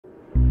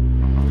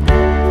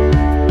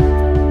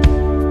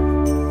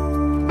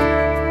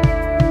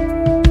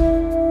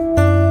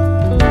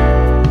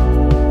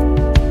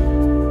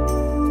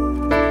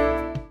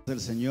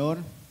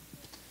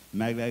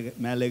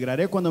me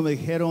alegraré cuando me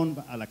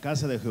dijeron, a la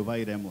casa de Jehová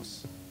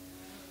iremos.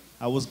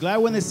 I was glad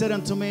when they said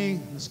unto me,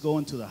 let's go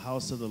into the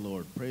house of the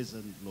Lord. Praise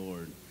the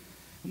Lord.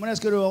 I'm going to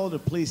ask you all to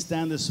please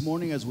stand this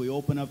morning as we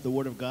open up the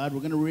Word of God. We're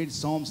going to read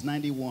Psalms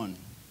 91.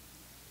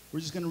 We're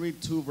just going to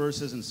read 2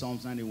 verses in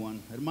Psalms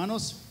 91.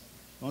 Hermanos,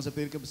 vamos a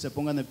pedir que se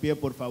pongan de pie,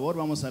 por favor.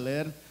 Vamos a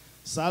leer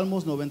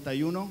Salmos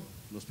 91,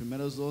 los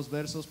primeros 2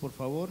 versos, por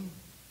favor.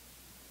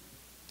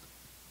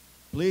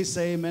 Please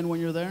say amen when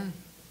you're there. Amen.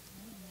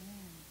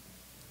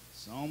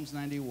 Psalms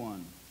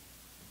 91.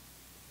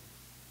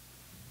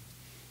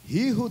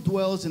 He who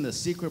dwells in the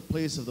secret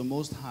place of the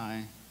Most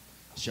High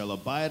shall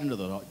abide under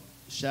the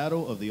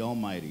shadow of the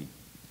Almighty.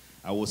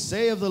 I will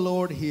say of the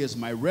Lord, He is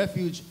my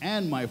refuge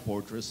and my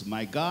fortress,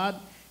 my God,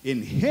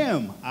 in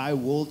Him I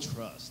will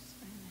trust.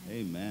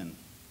 Amen.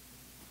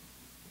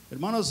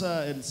 Hermanos,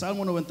 el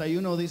Salmo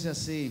 91 dice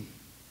así: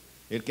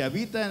 el que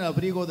habita en el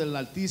abrigo del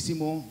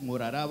Altísimo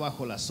morará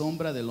bajo la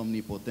sombra del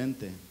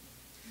Omnipotente.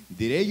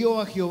 Diré yo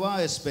a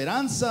Jehová,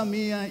 esperanza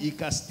mía y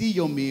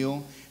castillo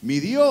mío, mi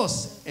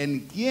Dios,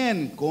 en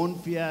quien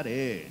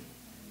confiaré.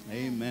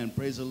 Amen.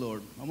 Praise the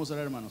Lord. Vamos a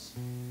orar, hermanos.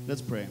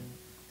 Let's pray.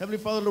 Heavenly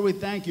Father, Lord, we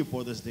thank you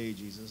for this day,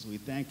 Jesus. We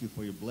thank you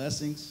for your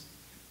blessings.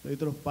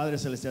 Padre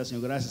Celestial,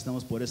 Señor, gracias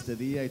estamos por este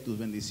día y tus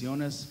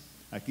bendiciones.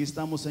 Aquí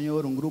estamos,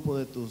 Señor, un grupo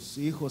de tus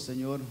hijos,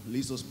 Señor,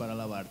 listos para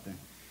alabarte.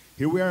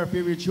 Here we are, a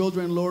few of your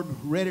children, Lord,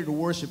 ready to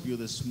worship you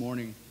this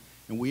morning.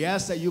 And we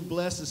ask that you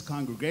bless this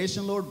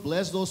congregation, Lord.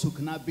 Bless those who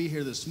cannot be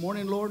here this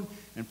morning, Lord.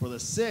 And for the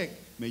sick,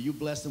 may you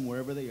bless them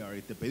wherever they are.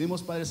 Y te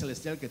pedimos, Padre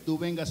Celestial, que tú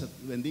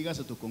bendigas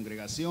a tu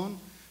congregación,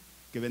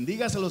 que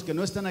bendigas a los que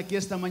no están aquí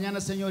esta mañana,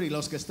 Señor, y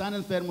los que están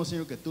enfermos,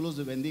 Señor, que tú los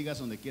bendigas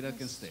donde quiera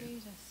que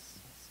estén.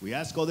 We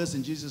ask all this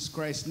in Jesus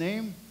Christ's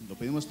name. Lo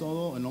pedimos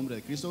todo en nombre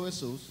de Cristo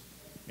Jesús.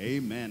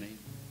 Amen.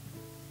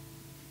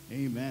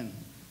 Amen.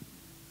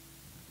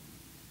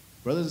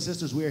 Brothers and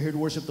sisters, we are here to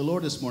worship the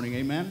Lord this morning.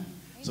 Amen.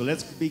 So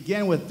let's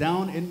begin with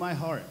Down in My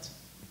Heart.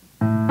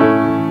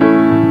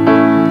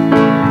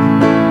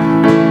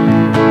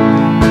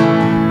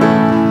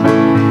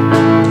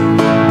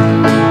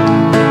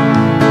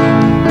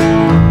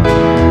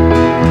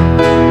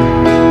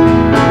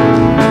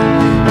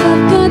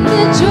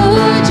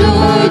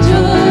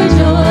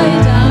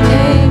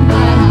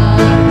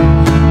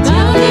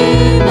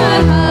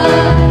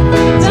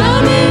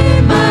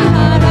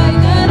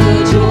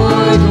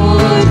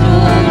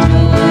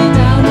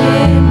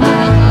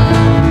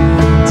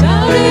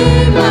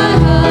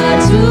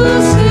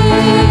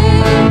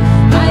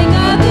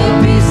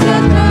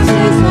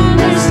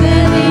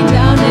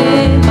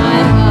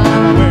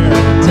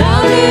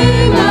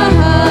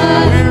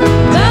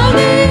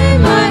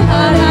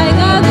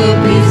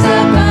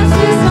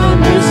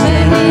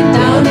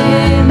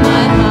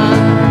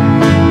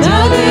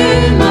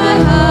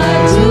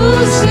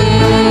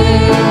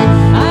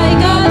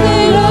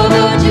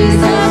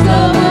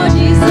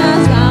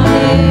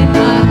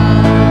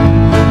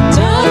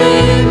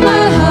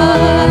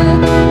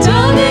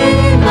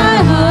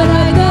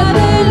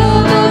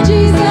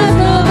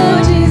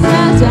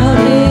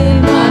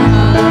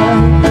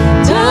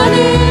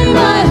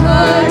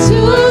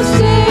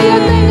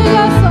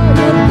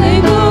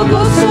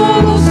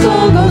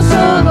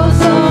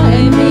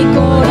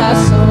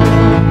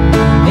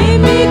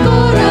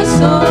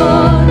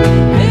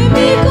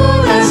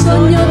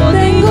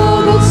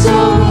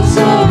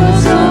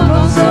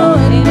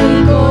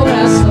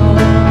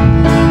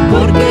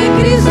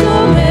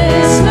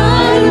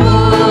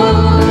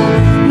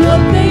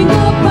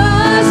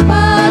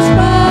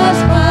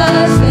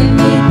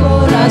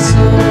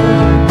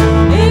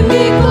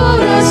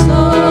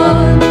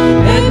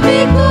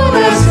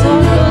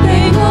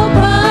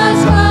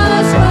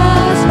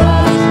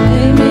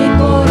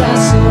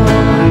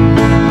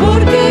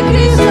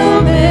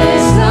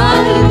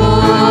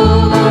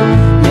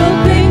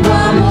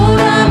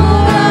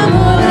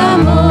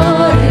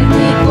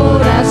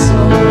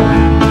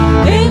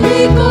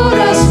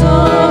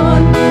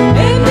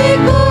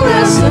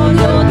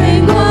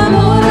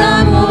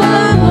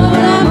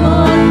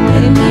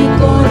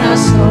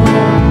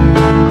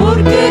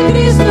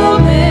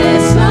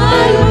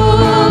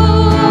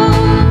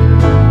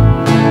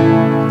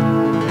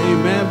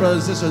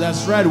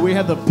 We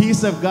have the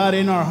peace of God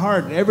in our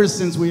heart ever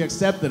since we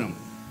accepted Him.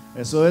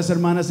 Eso es,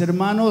 hermanas y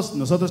hermanos,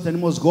 nosotros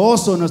tenemos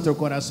gozo en nuestro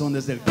corazón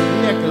desde el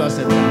día que lo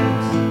aceptamos.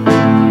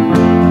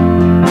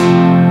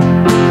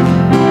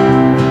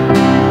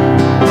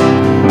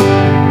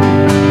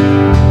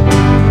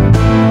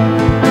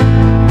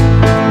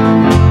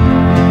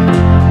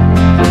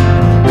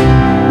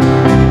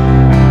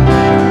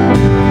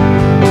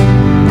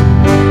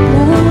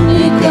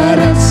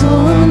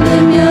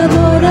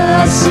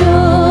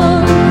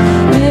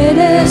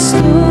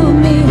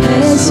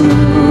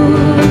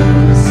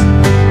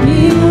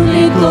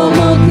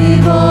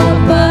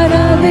 Motivo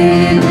para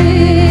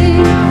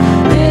vivir,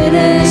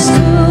 eres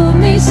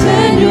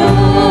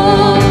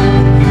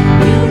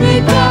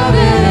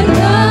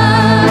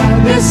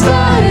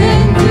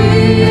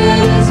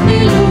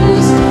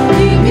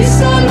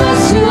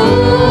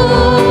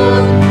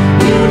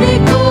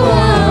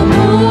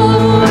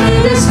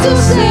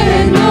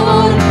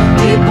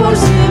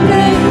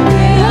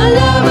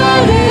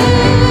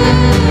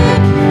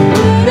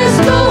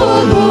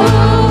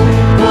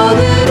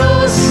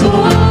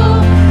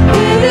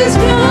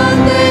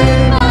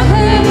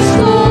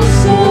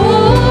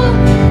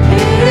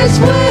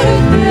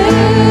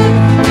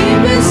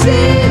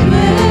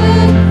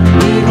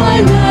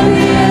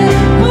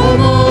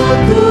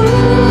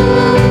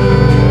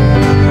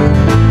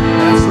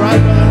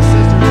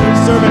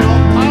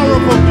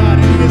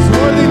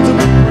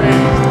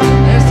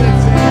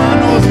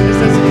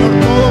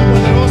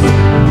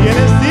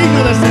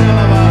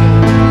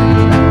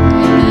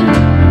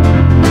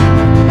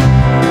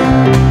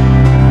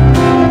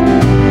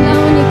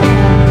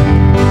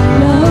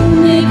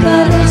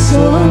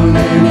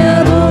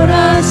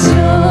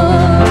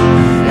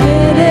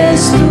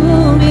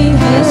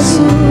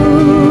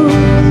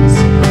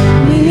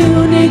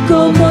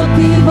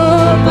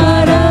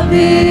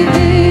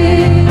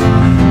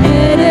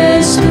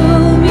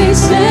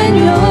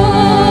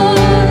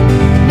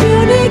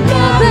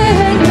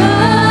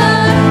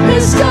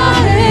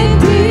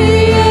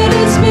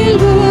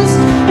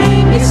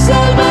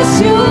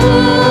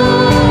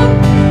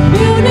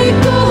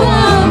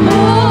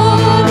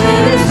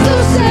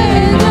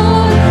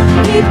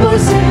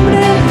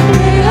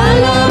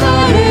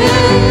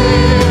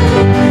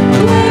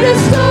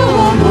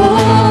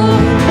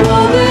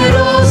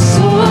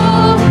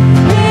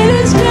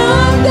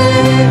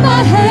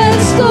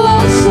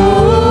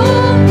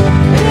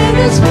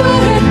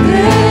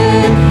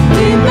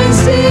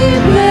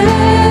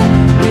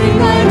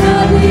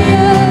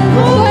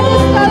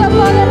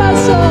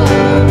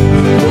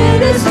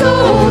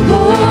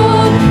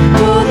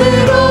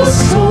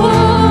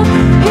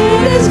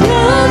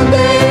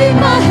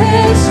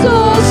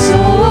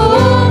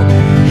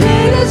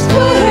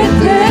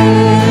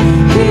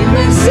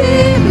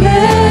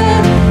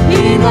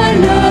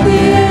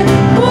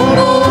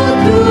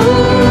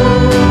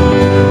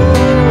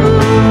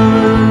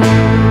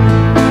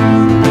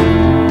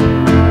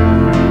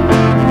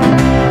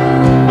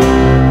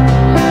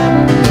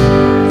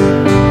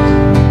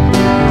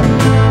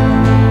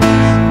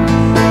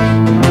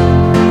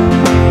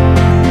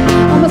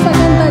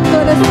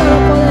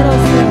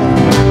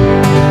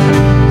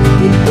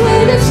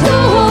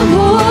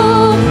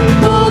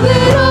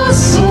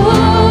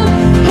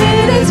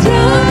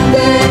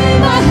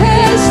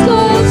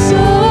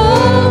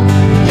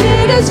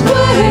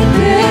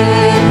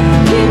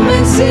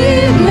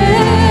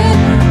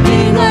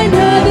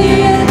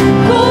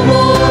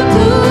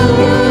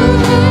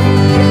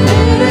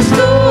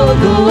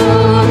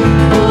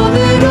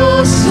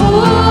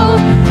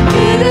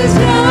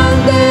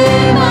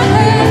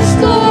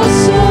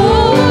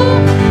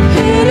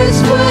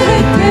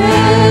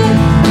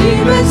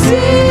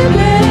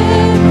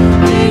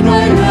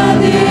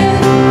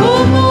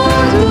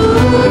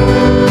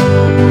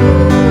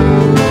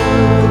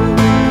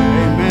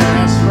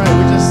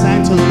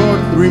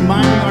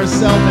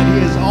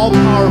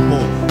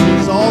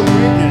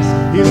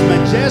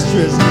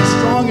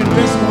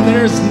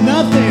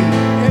nothing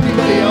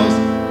anybody else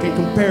can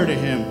compare to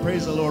him.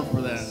 Praise the Lord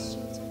for that.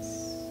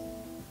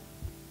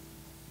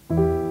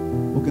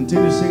 We'll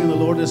continue singing the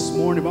Lord this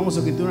morning. Vamos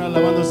a continuar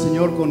alabando al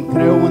Señor con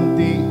Creo en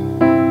Ti.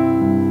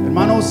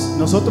 Hermanos,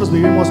 nosotros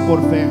vivimos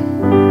por fe.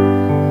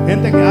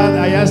 Gente que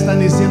allá están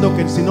diciendo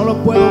que si no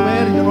lo puedo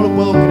ver, yo no lo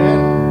puedo creer.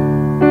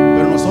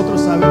 Pero nosotros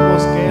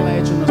sabemos que Él ha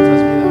hecho en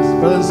nuestras vidas.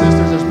 Brothers and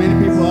sisters, there's many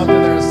people out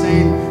there that are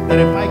saying that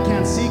if I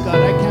can't see God,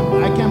 I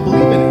can't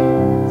believe in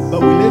it.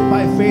 But we live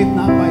by faith,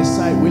 not by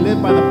sight. We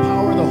live by the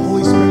power of the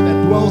Holy Spirit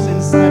that dwells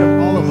inside of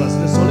all of us.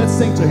 So let's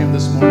sing to Him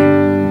this morning.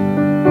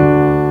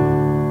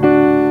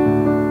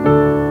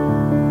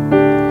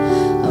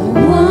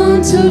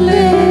 To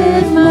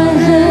lift my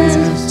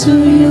hands to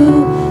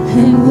you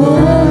and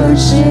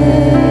worship.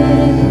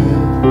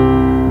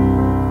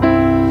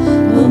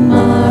 Oh,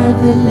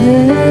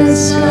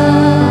 marvelous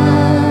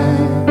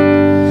God,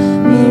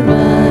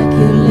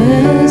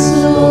 miraculous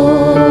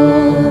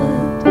Lord,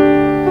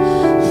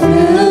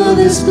 fill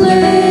this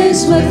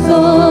place with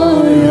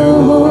all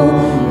your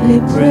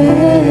holy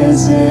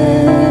presence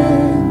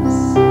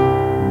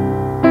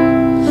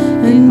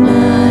and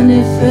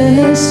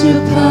manifest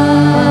your power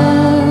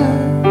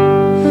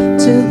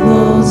to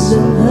those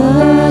of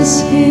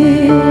us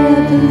here.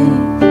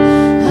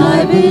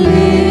 I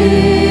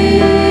believe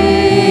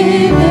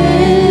in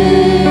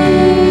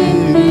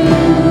you,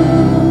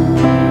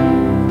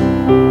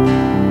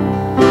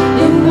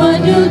 in what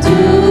you'll do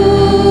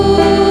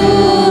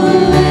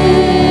in me.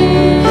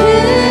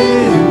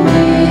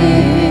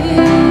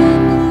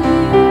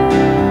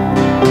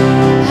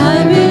 I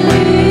believe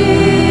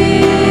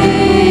in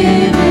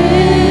you.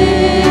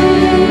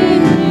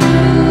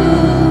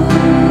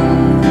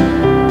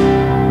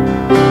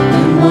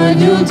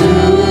 You'll do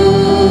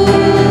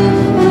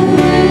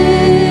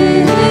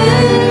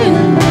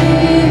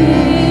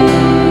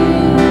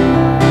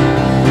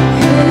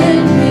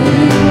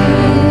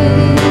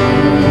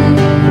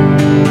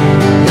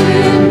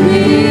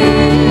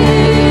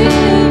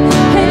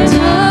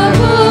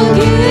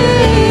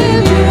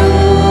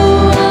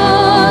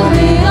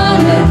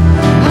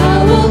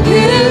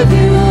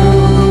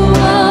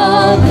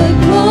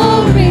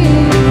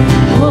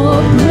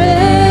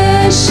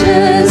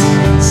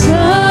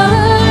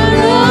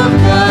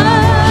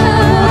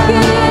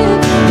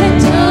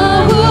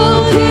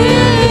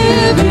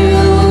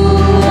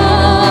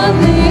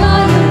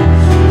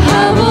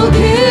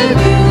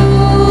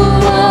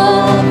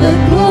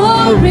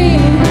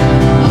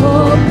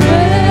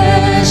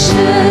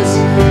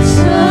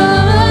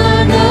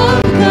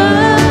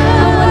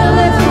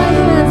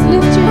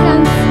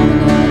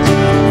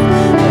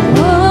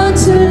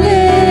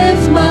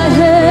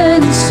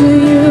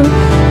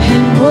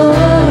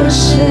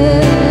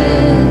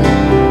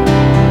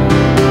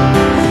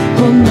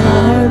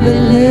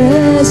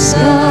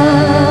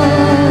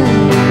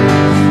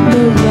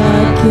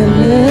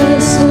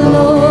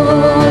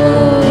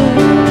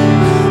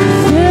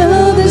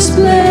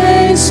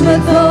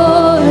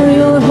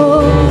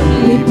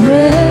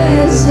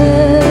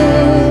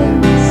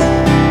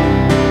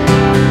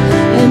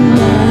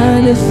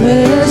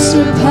manifest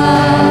your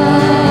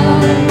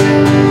power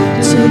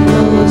to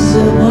those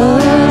of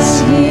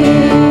us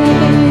here.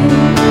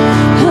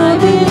 I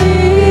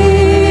believe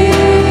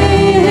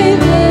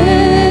in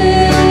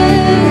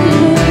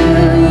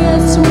you,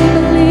 yes we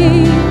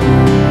believe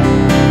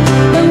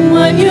in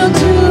what you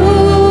do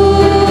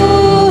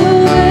in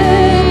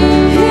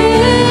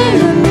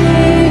me.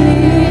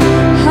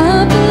 I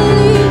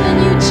believe in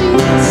you,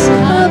 Jesus.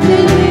 I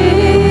believe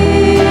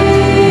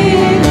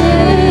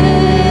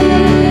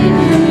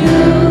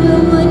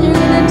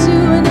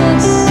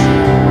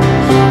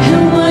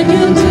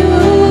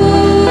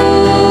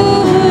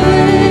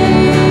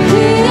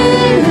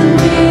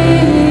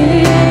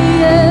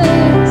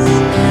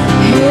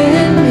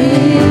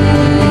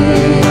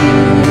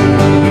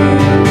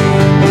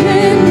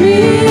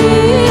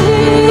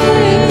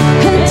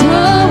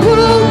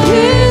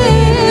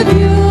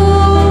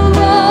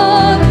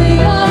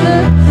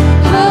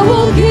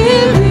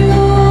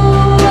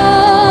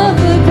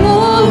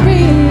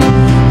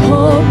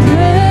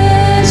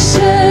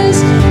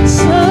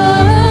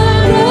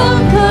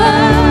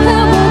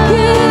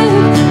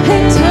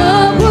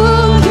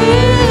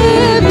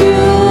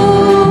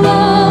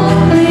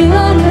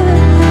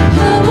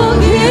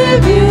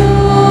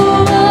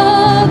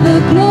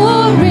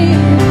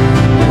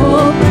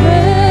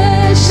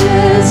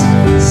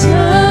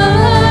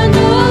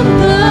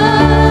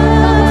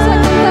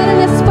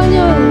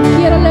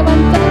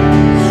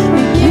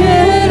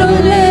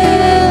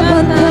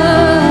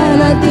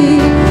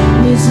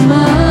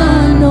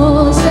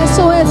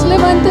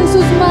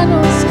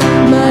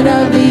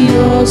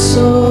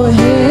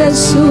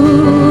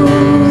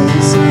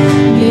Jesús,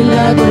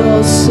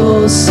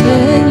 milagroso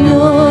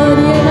Señor,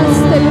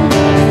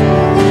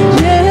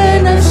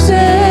 llenas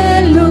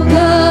el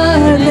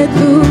lugar de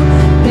tu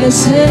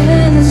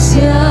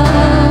presencia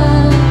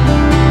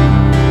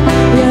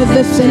y a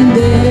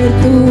defender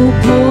tu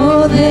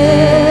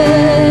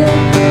poder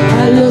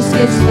a los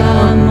que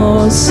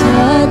estamos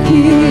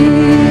aquí.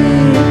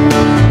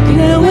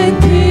 Creo en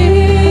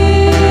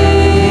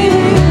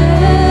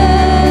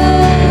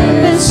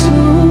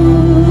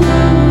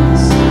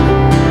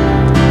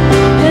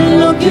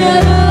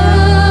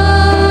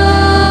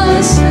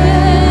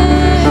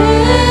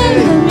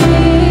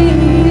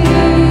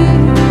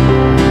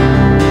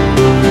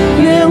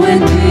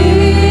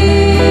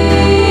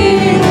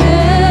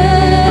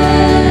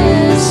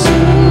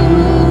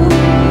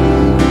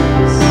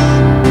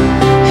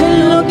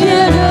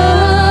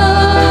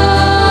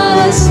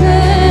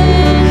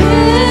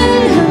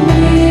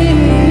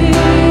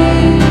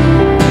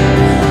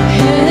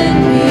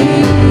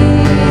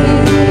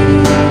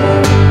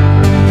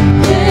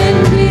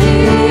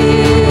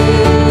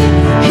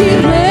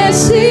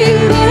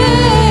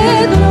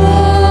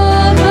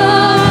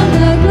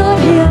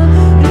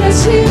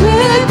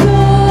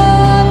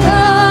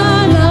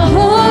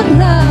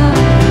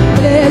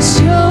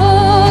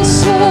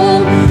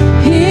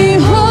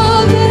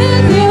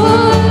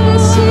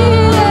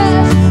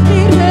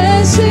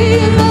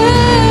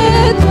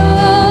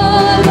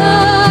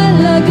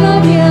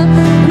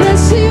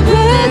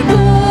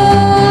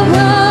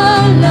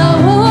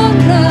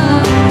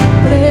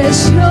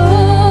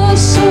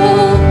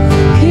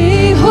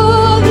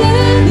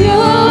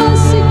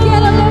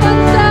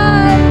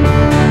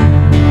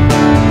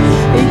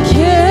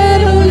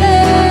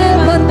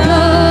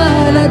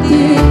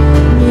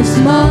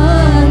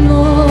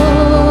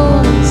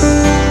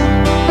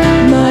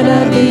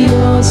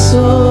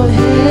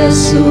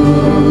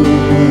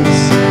Jesús,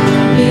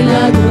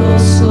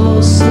 milagroso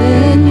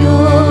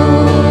Señor.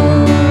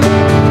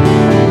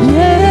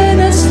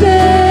 Llena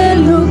este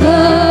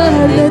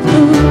lugar de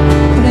tu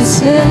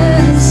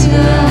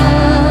presencia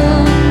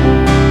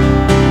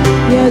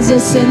y haz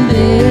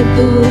descender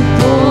tu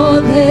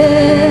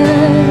poder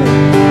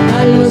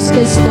a los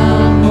que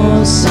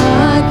estamos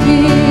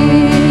aquí.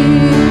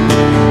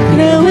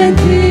 Creo en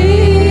ti,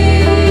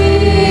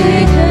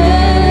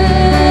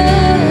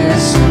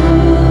 Jesús,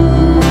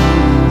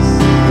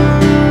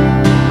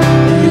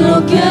 y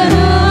lo que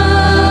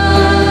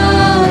harás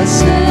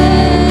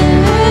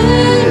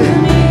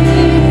en mí.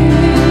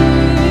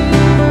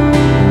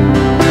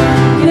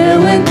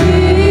 Creo en ti,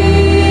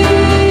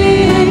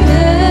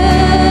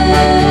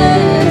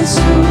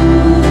 Jesús,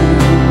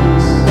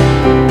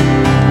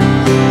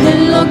 en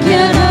lo que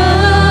harás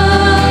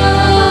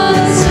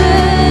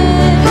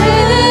en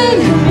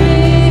mí,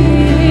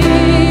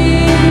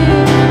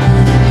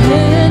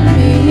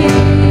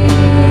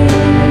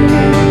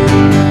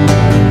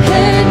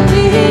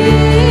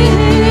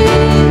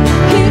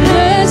 y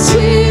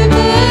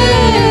recibe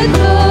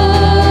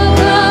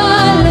toda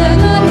la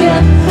gloria,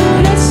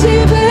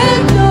 recibe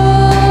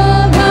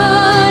toda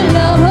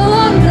la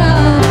honra,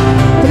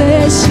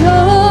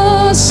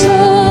 precioso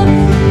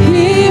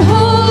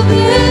Hijo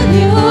de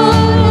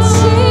Dios,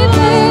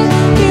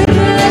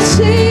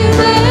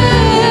 recibe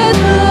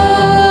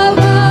toda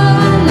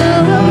la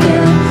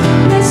gloria,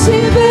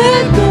 recibe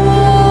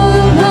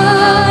toda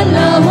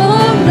la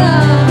honra,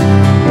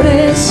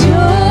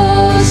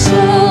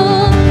 precioso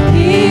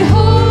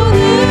Hijo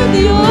de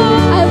Dios.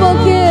 I will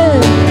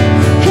give,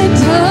 and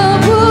I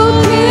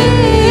will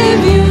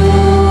give you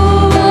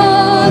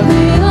all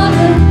the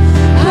honor.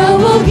 I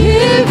will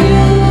give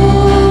you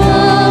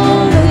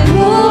all the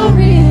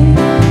glory,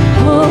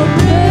 oh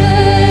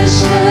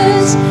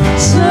precious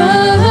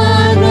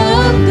Son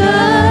of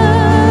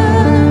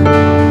God.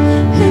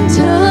 And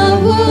I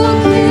will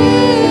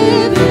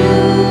give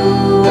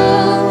you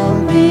all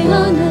the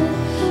honor.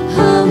 I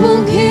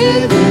will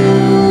give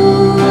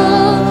you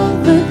all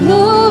the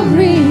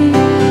glory,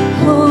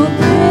 oh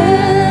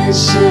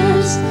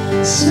precious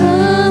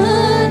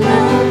Son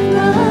of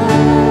God.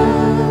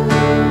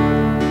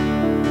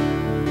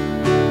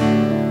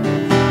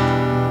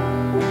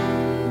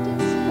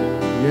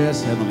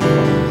 Yes, Heavenly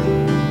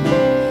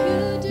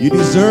Father. You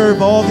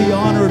deserve all the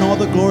honor and all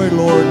the glory,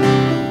 Lord,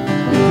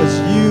 because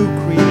you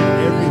created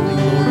everything,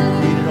 Lord. You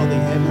created all the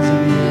heavens and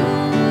the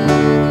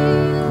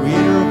earth.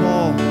 Creator of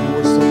all, and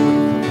we're so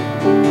grateful.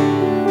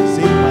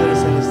 Sí, Padre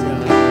Celestial,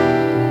 tú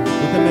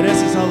te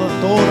mereces toda la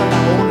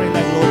honra y la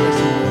gloria,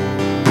 Señor,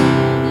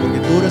 porque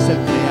tú eres el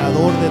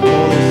creador de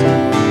todo,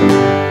 Señor.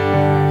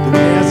 Tú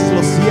creaste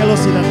los cielos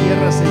y la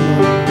tierra,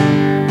 Señor,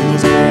 y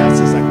nos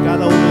creaste a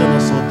cada uno de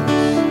nosotros.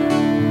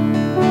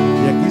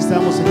 Y aquí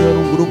estamos, Señor,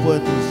 un grupo de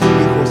tus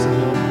hijos,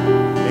 Señor,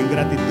 en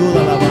gratitud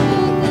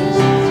alabándote, Padre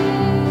Celestial.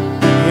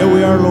 And here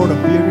we are, Lord, a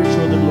few of your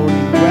children, Lord,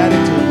 in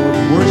gratitude, Lord,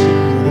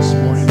 worshiping you this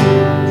morning,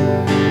 Lord.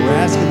 We're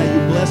asking that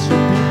you bless your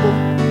people.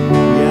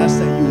 We ask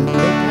that you look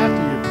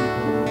after your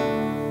people, Lord,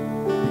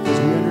 because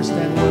we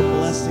understand where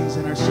blessings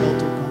and our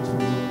shelter comes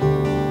from,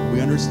 Lord. We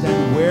understand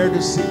where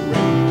to seek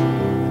refuge,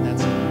 Lord, and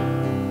that's it.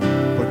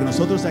 Porque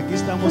nosotros aquí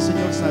estamos,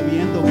 Señor,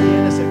 sabiendo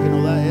quién es el que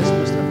nos da, es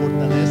nuestra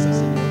fortaleza,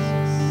 Señor.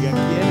 Y a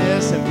quién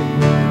es el que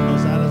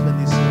nos da las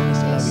bendiciones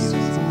en la vida.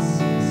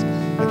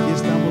 Aquí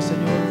estamos,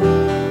 Señor.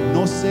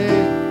 No sé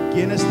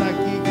quién está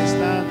aquí que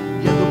está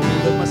viendo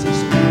problemas en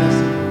su vida,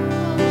 Señor.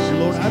 And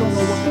Lord, I don't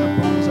know what kind of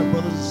problems our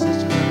brothers and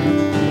sisters are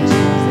coming through as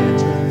they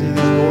enter into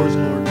these doors,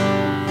 Lord.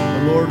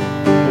 But Lord,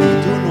 what we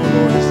do know,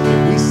 Lord, is that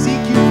we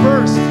seek you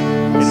first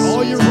in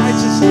all your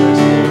righteousness, Lord.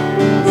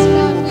 You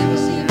will give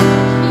us the answer.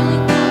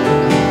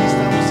 Aquí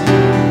estamos,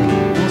 Señor.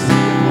 No sé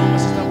qué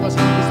problemas están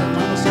pasando mis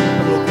hermanos, Señor,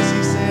 pero lo que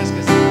sí sé es que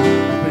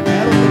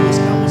primero te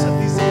buscamos a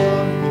ti,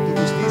 Señor, y tu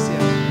justicia,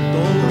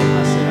 todo lo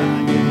demás será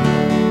añadido.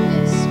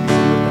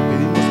 Señor, te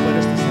pedimos por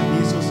este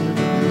servicio, Señor,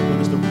 te pedimos por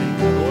nuestro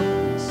predicador.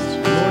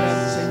 Lord, at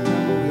the same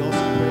time, Lord, we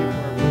also pray for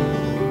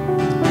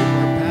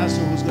our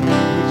pastor who's going to be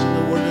preaching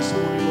the word this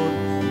morning, Lord.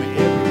 May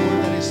every word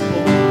that is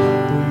spoken come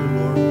through you,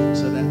 Lord,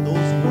 so that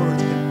those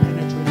words can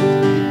penetrate into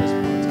the deepest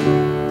parts of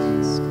our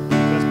hearts.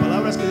 Las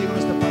palabras que digo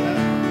nuestro pastor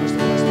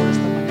esta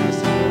mañana,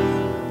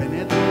 Señor,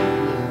 penetran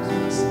en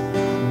nuestros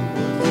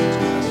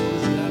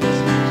corazones y almas,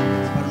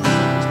 para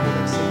nosotros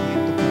poder seguir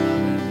tu palabra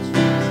en nuestros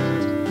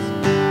corazones.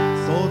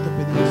 Todo te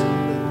pedimos en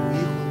nombre de tu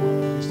Hijo, amado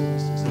Cristo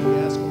Jesús. And we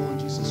ask all in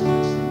Jesus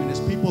Christ. And as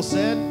people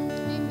said,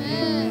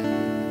 Amen.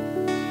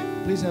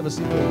 Please have a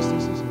seat, brothers and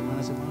sisters,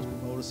 hermanas y hermanos, por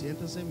favor,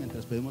 siéntense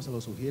mientras pedimos a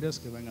los sugieres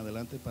que vengan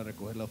adelante para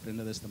recoger la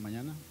ofrenda de esta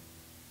mañana.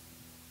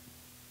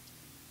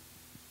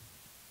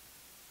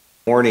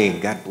 Morning.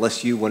 God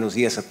bless you. Buenos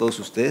días a todos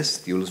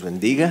ustedes. Dios los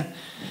bendiga.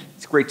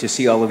 It's great to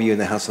see all of you in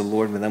the house of the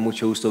Lord. Me da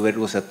mucho gusto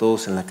verlos a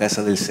todos en la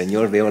casa del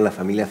Señor. Veo a la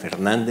familia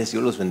Fernández.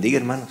 Dios los bendiga,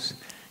 hermanos.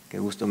 Qué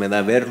gusto me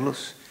da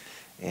verlos.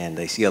 And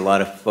I see a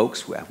lot of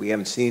folks we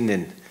haven't seen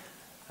in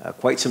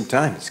quite some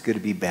time. It's good to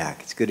be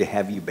back. It's good to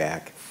have you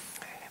back.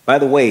 By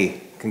the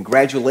way,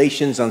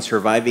 Congratulations on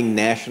surviving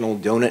National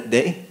Donut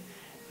Day.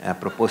 A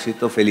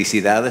propósito,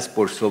 felicidades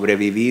por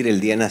sobrevivir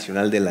el Día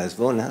Nacional de las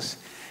Donas.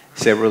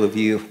 Several of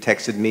you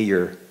texted me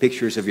your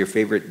pictures of your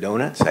favorite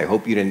donuts. I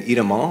hope you didn't eat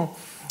them all.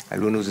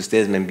 Algunos de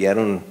ustedes me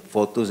enviaron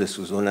fotos de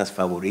sus donas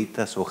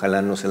favoritas.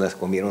 Ojalá no se las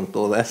comieron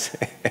todas.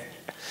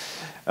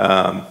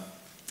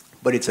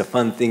 But it's a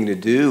fun thing to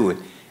do.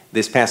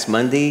 This past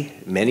Monday,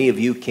 many of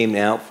you came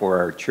out for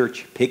our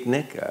church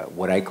picnic,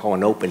 what I call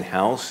an open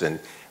house,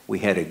 and we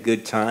had a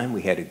good time.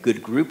 We had a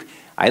good group.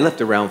 I left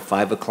around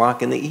 5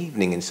 o'clock in the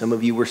evening, and some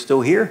of you were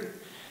still here.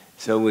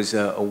 So it was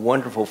a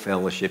wonderful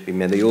fellowship. Y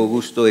me dio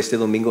gusto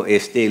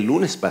este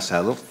lunes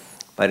pasado,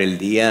 para el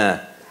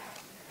día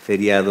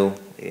feriado.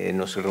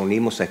 Nos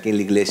reunimos aquí en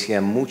la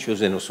iglesia, muchos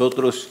de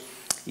nosotros,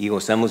 y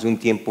gozamos de un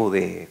tiempo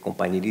de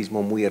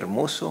compañerismo muy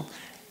hermoso.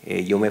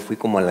 Yo me fui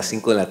como a las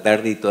 5 de la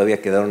tarde y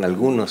todavía quedaron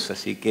algunos,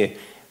 así que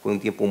fue un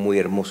tiempo muy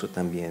hermoso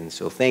también.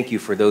 So thank you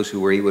for those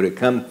who were able to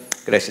come.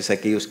 Gracias a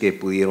aquellos que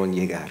pudieron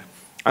llegar.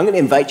 I'm going to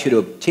invite you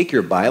to take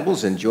your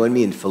Bibles and join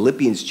me in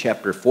Philippians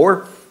chapter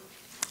 4.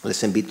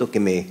 Les invito a que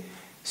me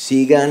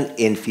sigan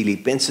en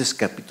Filipenses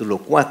capítulo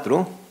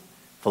 4.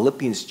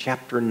 Philippians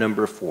chapter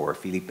number 4.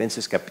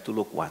 Filipenses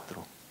capítulo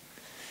 4.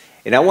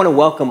 And I want to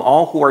welcome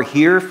all who are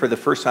here for the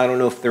first time. I don't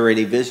know if there are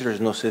any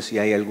visitors. No sé si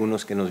hay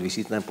algunos que nos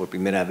visitan por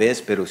primera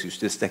vez, pero si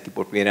usted está aquí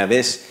por primera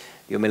vez,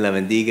 Dios me la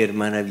bendiga,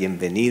 hermana,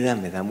 bienvenida.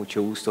 Me da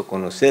mucho gusto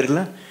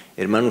conocerla.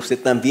 Hermano, usted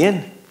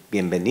también,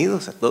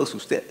 bienvenidos a todos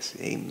ustedes.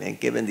 Amén,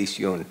 qué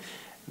bendición.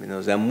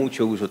 Nos da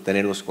mucho gusto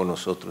tenerlos con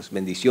nosotros.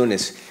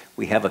 Bendiciones.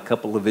 We have a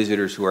couple of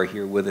visitors who are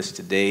here with us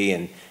today,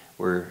 and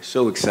we're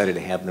so excited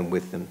to have them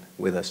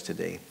with us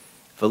today.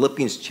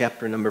 Philippians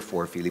chapter number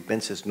 4,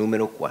 Filipenses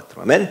número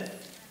 4. Amén.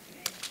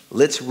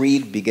 Let's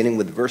read beginning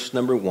with verse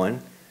number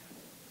 1,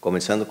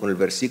 comenzando con el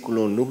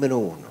versículo número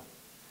 1.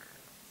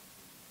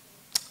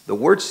 The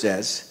word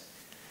says,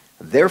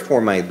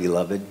 "Therefore, my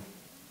beloved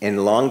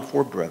and longed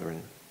for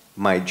brethren,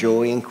 my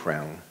joy and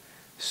crown,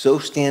 so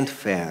stand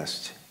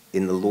fast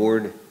in the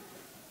Lord,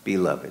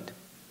 beloved."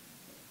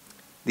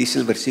 Dice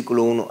el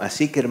versículo 1,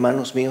 así que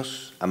hermanos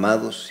míos,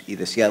 amados y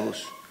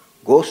deseados,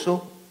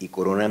 gozo y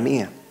corona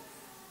mía,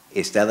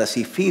 estad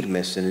así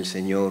firmes en el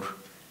Señor,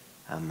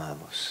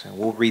 amados. And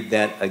we'll read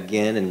that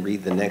again and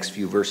read the next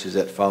few verses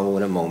that follow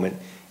in a moment.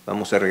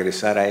 Vamos a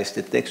regresar a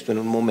este texto en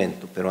un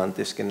momento, pero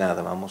antes que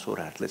nada vamos a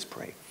orar. Let's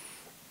pray.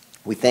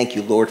 We thank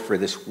you, Lord, for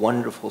this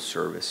wonderful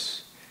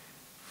service,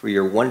 for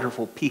your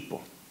wonderful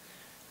people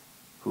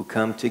who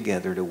come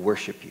together to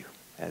worship you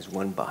as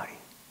one body.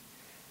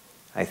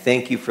 I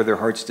thank you for their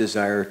heart's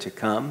desire to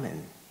come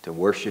and to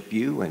worship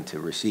you and to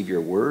receive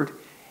your word,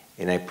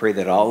 and I pray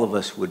that all of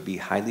us would be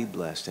highly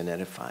blessed and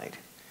edified.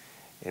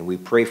 And we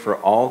pray for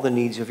all the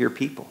needs of your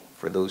people,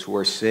 for those who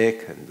are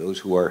sick and those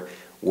who are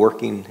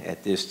working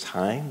at this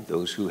time,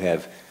 those who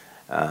have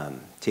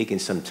taken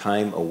some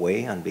time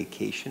away on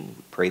vacation.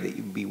 We pray that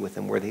you be with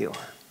them where they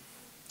are.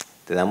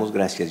 Te damos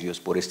gracias, Dios,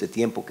 por este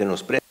tiempo que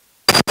nos prestas.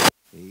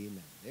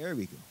 Amen. There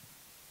we go.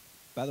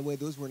 By the way,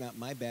 those were not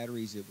my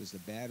batteries. It was the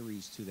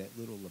batteries to that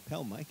little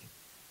lapel mic.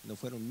 No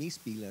fueron mis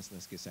pilas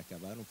las que se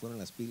acabaron. Fueron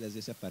las pilas de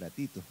ese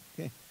aparatito.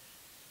 Okay.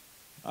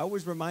 I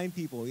always remind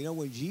people, you know,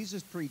 when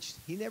Jesus preached,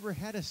 he never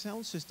had a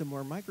sound system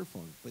or a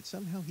microphone, but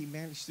somehow he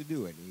managed to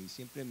do it. Y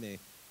siempre me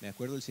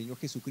acuerdo, el Señor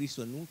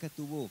Jesucristo nunca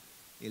tuvo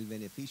el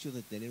beneficio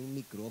de tener un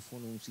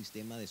micrófono, un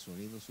sistema de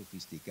sonido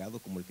sofisticado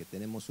como el que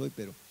tenemos hoy,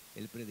 pero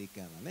él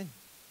predicaba. Amén.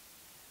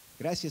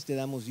 Gracias te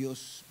damos,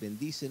 Dios.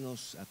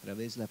 Bendícenos a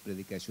través de la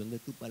predicación de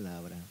tu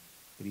palabra,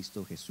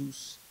 Cristo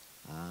Jesús.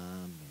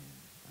 Amén.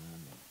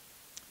 Amén.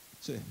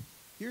 So,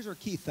 here's our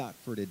key thought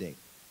for today.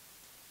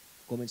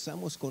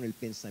 Comenzamos con el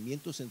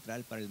pensamiento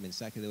central para el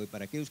mensaje de hoy.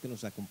 Para aquellos que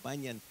nos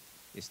acompañan,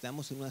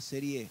 estamos en una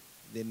serie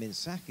de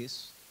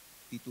mensajes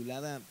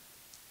titulada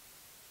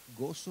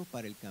Gozo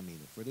para el Camino.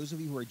 For those of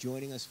you who are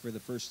joining us for the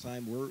first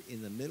time, we're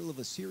in the middle of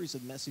a series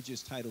of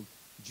messages titled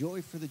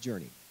Joy for the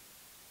Journey.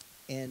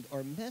 And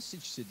our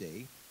message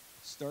today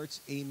starts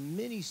a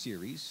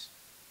mini-series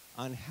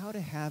on how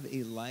to have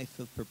a life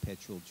of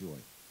perpetual joy.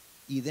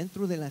 Y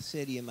dentro de la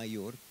serie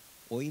mayor,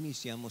 hoy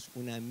iniciamos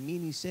una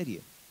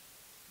miniserie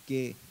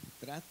que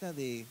trata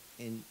de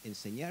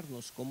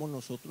enseñarnos cómo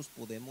nosotros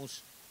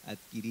podemos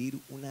adquirir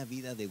una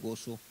vida de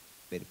gozo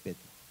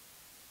perpetuo.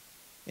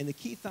 And the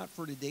key thought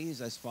for today is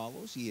as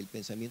follows, y el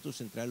pensamiento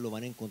central lo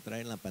van a encontrar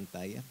en la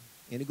pantalla,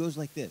 and it goes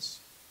like this.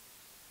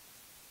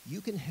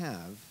 You can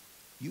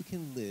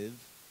live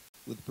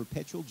with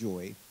perpetual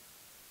joy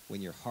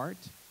when your heart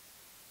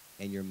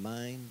and your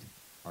mind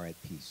are at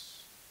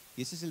peace.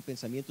 Y ese es el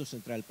pensamiento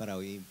central para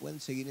hoy. Pueden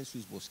seguir en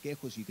sus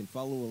bosquejos. You can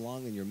follow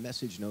along in your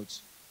message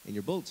notes, in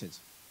your bulletins.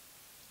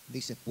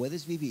 Dice,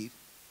 puedes vivir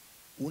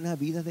una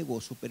vida de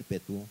gozo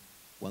perpetuo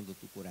cuando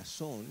tu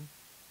corazón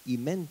y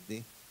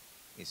mente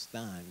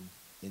están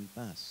en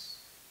paz.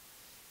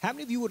 How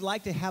many of you would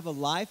like to have a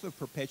life of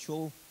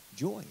perpetual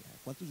joy?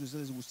 ¿Cuántos de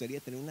ustedes gustaría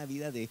tener una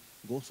vida de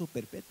gozo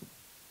perpetuo?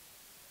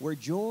 Where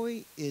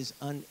joy is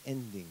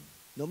unending.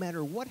 No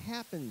matter what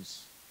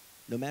happens,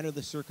 no matter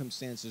the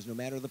circumstances, no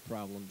matter the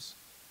problems,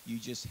 you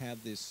just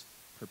have this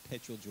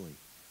perpetual joy,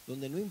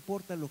 donde no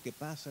importa lo que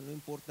pasa, no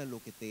importa lo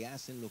que te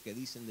hacen, lo que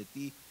dicen de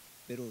ti,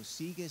 pero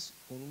sigues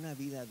con una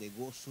vida de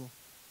gozo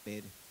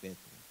perpetuo.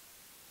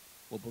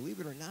 Well, believe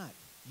it or not,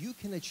 you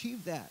can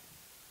achieve that.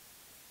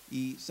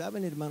 Y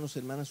saben, hermanos,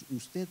 hermanas,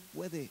 usted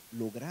puede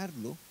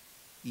lograrlo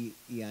y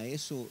a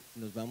eso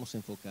nos vamos a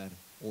enfocar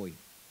hoy.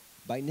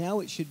 By now,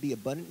 it should be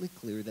abundantly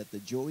clear that the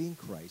joy in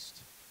Christ,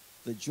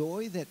 the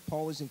joy that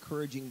Paul is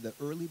encouraging the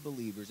early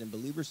believers and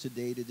believers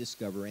today to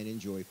discover and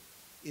enjoy,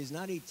 is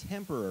not a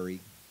temporary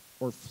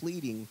or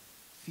fleeting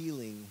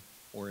feeling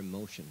or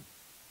emotion.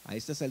 A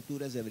estas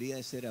alturas debería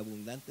de ser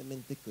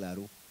abundantemente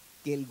claro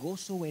que el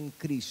gozo en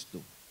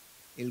Cristo,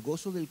 el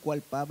gozo del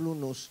cual Pablo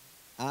nos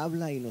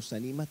habla y nos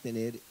anima a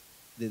tener,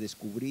 de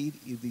descubrir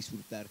y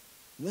disfrutar,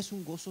 no es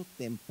un gozo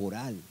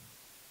temporal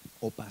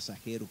o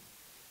pasajero,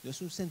 no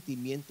es un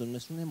sentimiento, no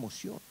es una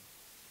emoción.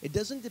 It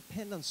doesn't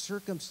depend on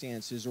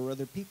circumstances or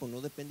other people,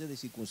 no depende de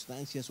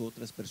circunstancias o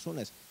otras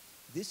personas.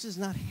 This is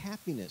not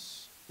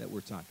happiness that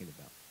we're talking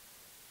about.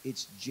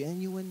 It's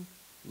genuine,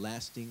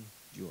 lasting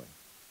joy.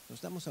 No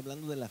estamos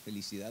hablando de la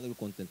felicidad o el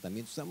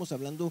contentamiento, estamos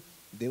hablando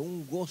de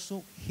un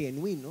gozo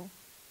genuino,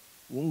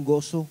 un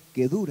gozo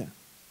que dura.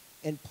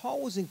 And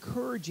Paul was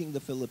encouraging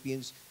the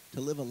Philippians to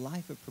live a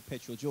life of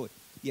perpetual joy.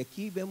 Y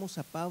aquí vemos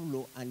a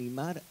Pablo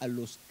animar a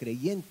los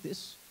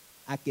creyentes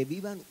a que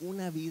vivan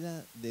una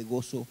vida de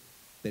gozo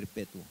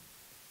perpetuo.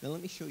 Now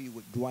let me show you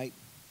what Dwight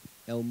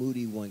L.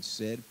 Moody once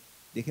said.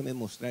 Déjeme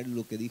mostrar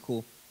lo que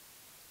dijo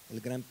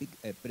el gran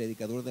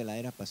predicador de la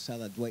era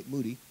pasada, Dwight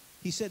Moody.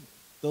 He said,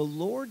 "The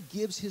Lord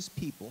gives his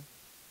people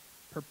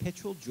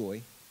perpetual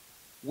joy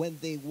when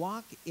they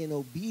walk in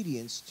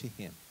obedience to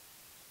him."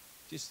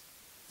 Just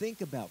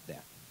think about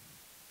that.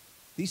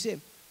 Dice,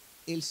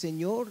 el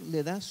Señor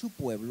le da a su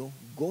pueblo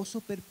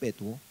gozo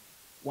perpetuo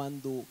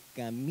cuando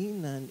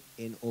caminan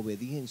en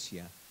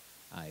obediencia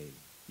a Él.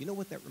 You know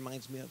what that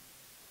reminds me of?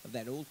 Of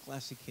that old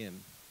classic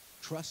hymn,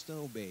 Trust and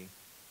Obey,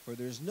 for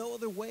there's no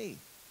other way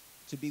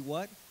to be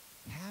what?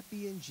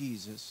 Happy in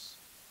Jesus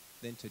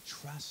than to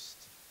trust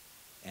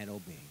and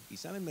obey. Y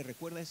saben, me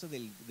recuerda eso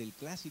del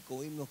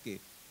clásico himno que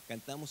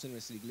cantamos en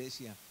nuestra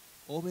iglesia,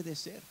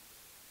 obedecer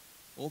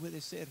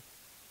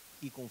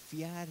y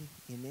confiar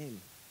en Él,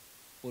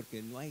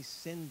 porque no hay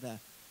senda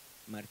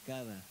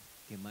marcada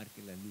que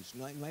marque la luz.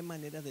 No hay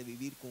manera de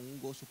vivir con un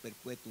gozo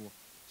perpetuo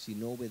si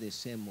no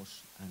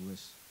obedecemos a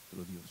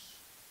nuestro Dios.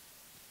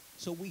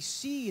 So we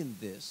see in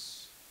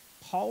this,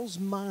 Paul's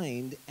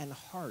mind and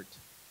heart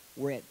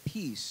were at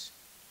peace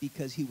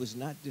because he was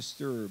not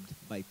disturbed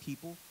by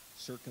people,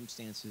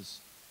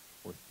 circumstances,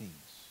 or things.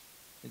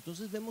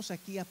 Entonces vemos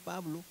aquí a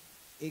Pablo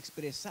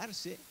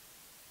expresarse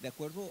de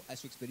acuerdo a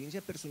su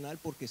experiencia personal,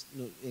 porque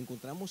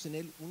encontramos en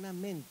él una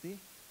mente,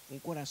 un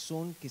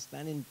corazón que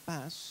están en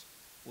paz,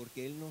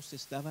 porque él no se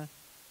estaba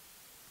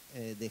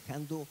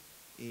dejando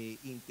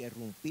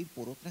interrumpir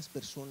por otras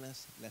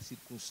personas, las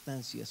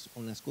circunstancias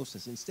o las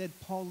cosas. Instead,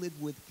 Paul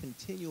lived with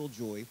continual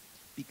joy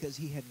because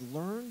he had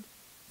learned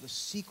the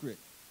secret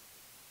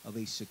of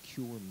a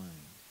secure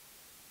mind.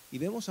 Y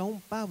vemos a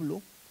un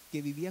Pablo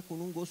que vivía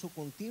con un gozo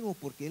continuo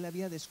porque él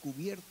había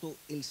descubierto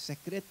el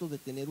secreto de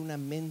tener una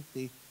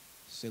mente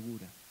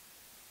segura.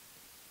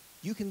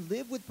 You can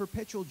live with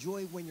perpetual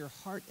joy when your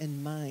heart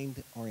and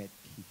mind are at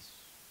peace.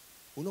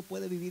 Uno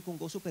puede vivir con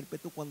gozo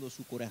perpetuo cuando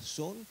su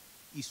corazón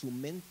y su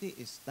mente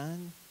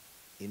están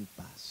en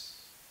paz.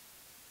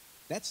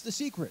 That's the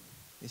secret.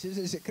 Ese es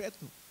el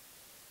secreto.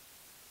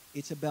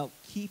 It's about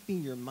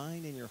keeping your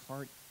mind and your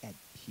heart at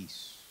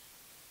peace.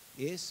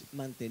 Es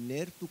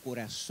mantener tu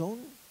corazón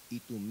y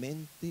tu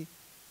mente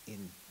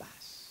en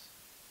paz.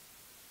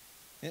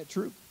 Isn't that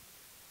true?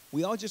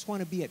 We all just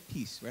want to be at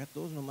peace, right?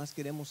 Todos nomás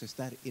queremos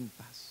estar en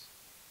paz.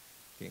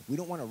 Okay? We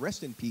don't want to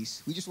rest in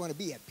peace. We just want to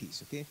be at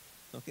peace, okay?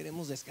 No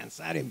queremos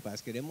descansar en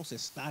paz. Queremos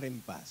estar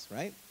en paz,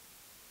 right?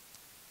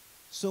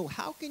 So,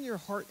 how can your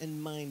heart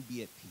and mind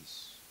be at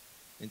peace?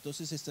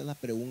 Entonces, esta es la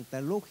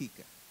pregunta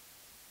lógica.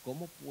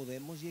 ¿Cómo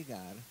podemos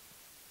llegar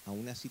a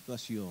una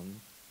situación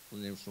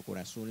donde nuestro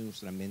corazón y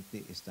nuestra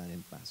mente están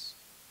en paz?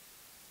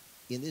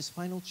 In this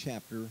final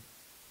chapter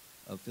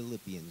of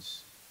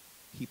Philippians,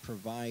 he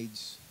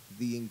provides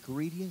the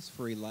ingredients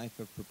for a life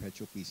of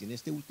perpetual peace. En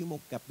este último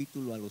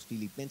capítulo a los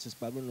Filipenses,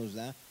 Pablo nos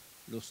da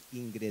los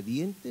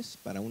ingredientes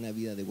para una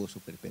vida de gozo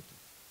perpetuo.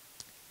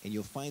 And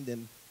you'll find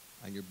them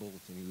on your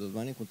bulletin. Y los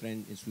van a encontrar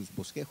en sus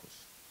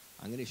bosquejos.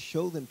 I'm going to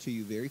show them to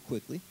you very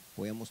quickly.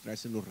 Voy a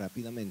mostrárselos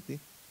rápidamente.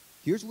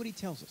 Here's what he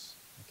tells us.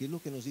 Aquí es lo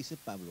que nos dice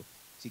Pablo.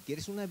 Si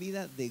quieres una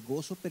vida de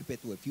gozo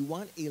perpetuo, if you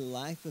want a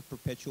life of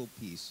perpetual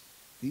peace,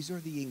 these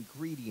are the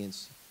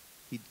ingredients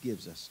he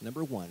gives us.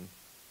 Number one,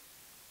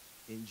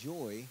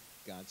 enjoy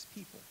God's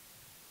people.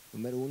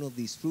 Número uno,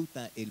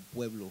 disfruta el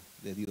pueblo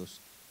de Dios.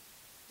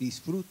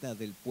 Disfruta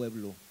del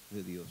pueblo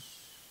de Dios.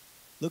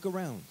 Look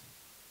around.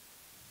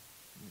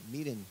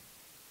 Miren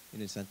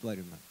en el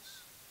santuario,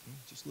 hermanos. Okay?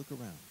 Just look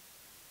around.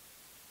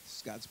 This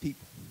is God's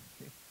people.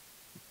 Okay?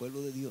 El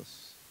pueblo de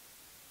Dios.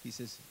 He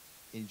says,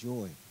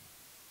 enjoy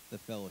the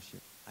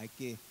fellowship. Hay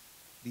que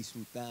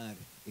disfrutar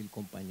el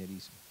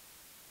compañerismo.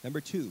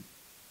 Number 2,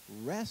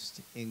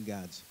 rest in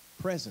God's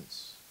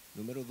presence.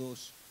 Número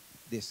 2,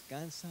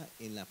 descansa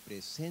en la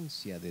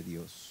presencia de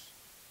Dios.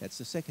 That's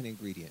the second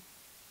ingredient.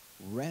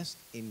 Rest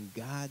in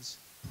God's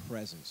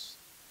presence.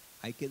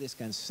 Hay que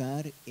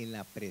descansar en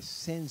la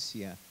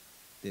presencia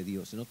de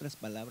Dios. En otras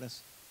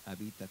palabras,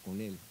 habita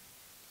con Él.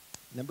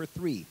 Number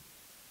 3,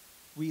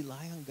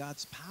 rely on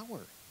God's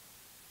power.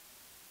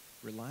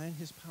 Rely on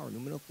His power.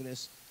 Número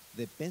 3,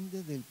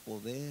 depende del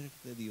poder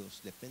de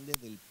Dios. Depende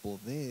del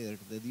poder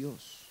de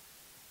Dios.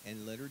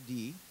 And letter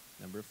D,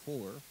 number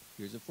 4,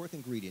 here's the fourth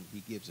ingredient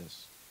He gives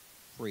us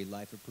for a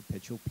life of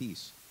perpetual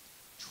peace.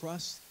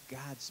 Trust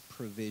God's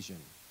provision.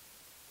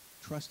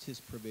 Trust His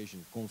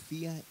provision.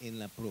 Confía en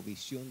la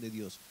provisión de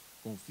Dios.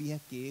 Confía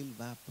que Él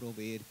va a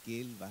proveer,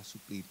 que Él va a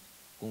suplir.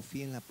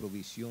 Confía en la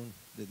provisión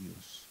de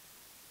Dios.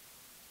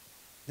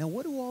 Now,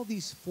 what do all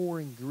these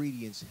 4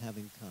 ingredients have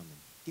in common?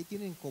 ¿Qué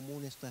tienen en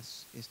común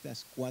estos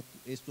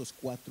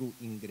 4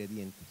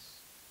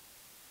 ingredientes?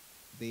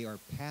 They are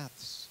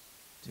paths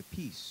to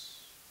peace.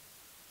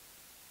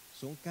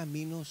 Son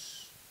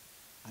caminos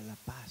a la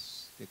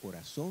paz de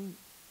corazón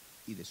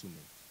y de su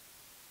mente.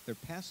 They're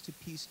paths to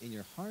peace in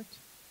your heart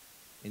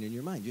and in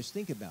your mind. Just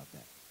think about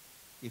that.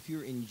 If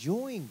you're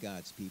enjoying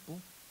God's people,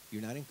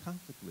 you're not in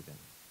conflict with them.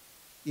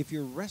 If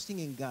you're resting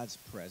in God's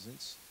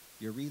presence,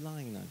 you're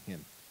relying on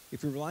Him.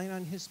 If you're relying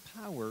on His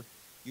power,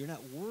 you're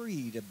not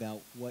worried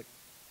about what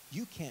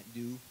you can't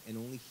do and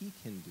only He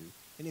can do.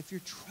 And if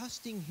you're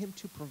trusting Him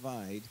to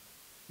provide,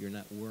 you're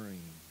not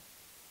worrying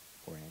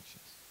or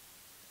anxious.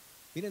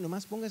 Mira,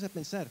 nomás pongas a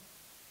pensar,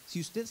 si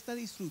usted está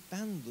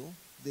disfrutando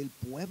del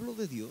pueblo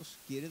de Dios,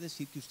 quiere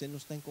decir que usted no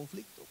está en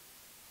conflicto.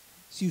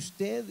 Si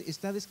usted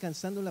está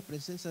descansando en la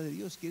presencia de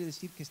Dios, quiere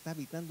decir que está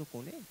habitando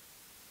con Él.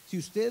 Si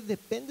usted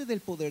depende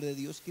del poder de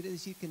Dios, quiere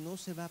decir que no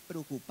se va a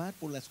preocupar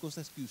por las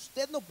cosas que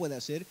usted no puede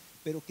hacer,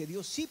 pero que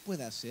Dios sí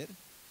puede hacer.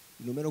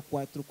 Y número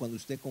 4, cuando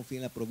usted confía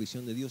en la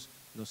provisión de Dios,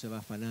 no se va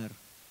a afanar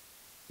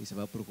ni se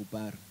va a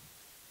preocupar,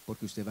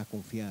 porque usted va a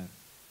confiar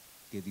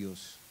que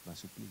Dios va a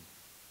suplir.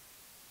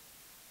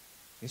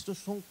 Estos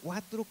son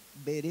 4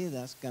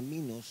 veredas,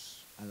 caminos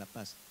a la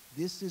paz.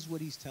 This is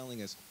what He's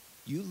telling us.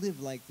 You live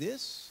like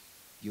this,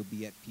 you'll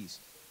be at peace.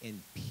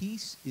 And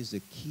peace is the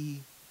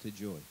key to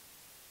joy.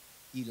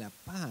 Y la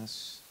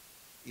paz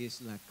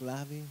es la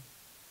clave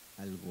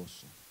al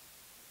gozo.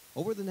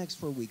 Over the next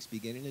 4 weeks,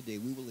 beginning today,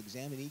 we will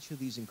examine each of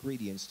these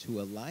ingredients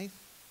to a life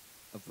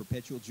of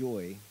perpetual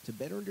joy to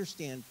better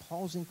understand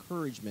Paul's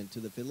encouragement to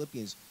the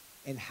Philippians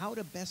and how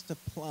to best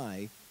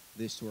apply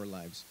this to our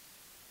lives.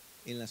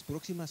 En las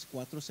próximas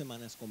 4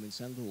 semanas,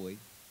 comenzando hoy,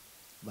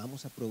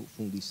 vamos a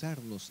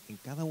profundizarnos en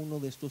cada uno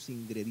de estos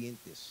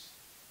ingredientes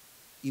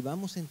y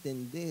vamos a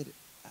entender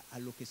a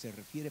lo que se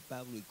refiere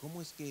Pablo y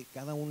cómo es que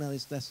cada una de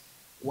estas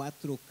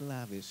 4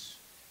 claves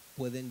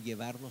pueden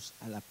llevarnos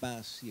a la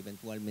paz y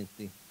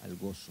eventualmente al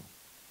gozo.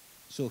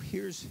 So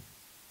here's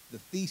the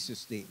thesis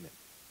statement.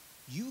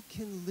 You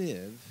can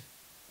live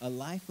a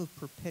life of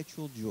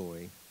perpetual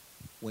joy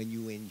when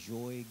you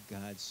enjoy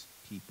God's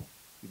people.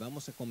 Y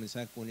vamos a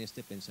comenzar con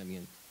este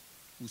pensamiento.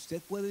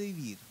 Usted puede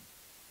vivir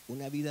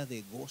una vida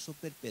de gozo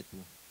perpetuo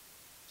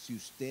si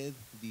usted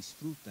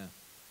disfruta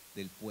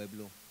del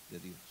pueblo de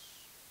Dios,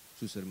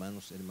 sus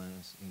hermanos,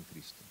 hermanas en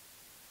Cristo.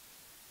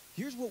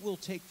 Here's what we'll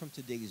take from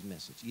today's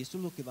message. Y esto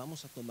es lo que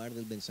vamos a tomar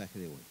del mensaje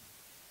de hoy.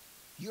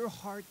 Your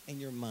heart and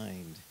your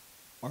mind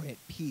are at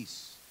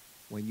peace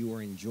when you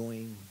are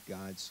enjoying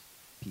God's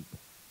people.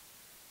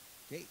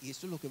 Okay? Y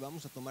esto es lo que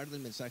vamos a tomar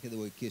del mensaje de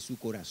hoy, que su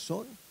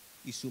corazón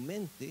y su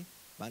mente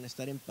van a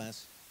estar en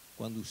paz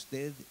cuando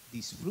usted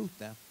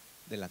disfruta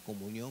de la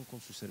comunión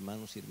con sus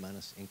hermanos y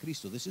hermanas en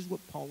Cristo. This is what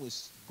Paul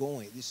is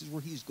going. This is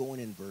where he's going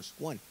in verse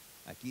 1.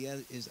 Aquí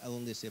es a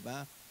donde se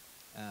va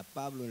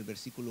Pablo en el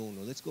versículo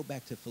 1. Let's go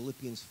back to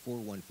Philippians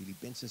 4:1.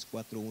 Filipenses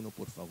 4:1,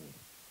 por favor.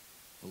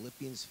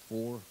 Philippians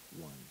 4:1.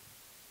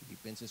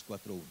 Filipenses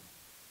 4:1.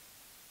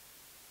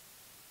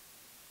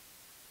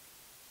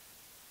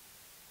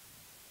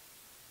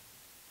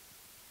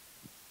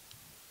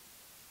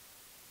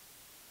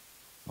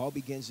 Paul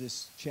begins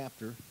this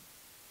chapter.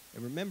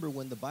 And remember,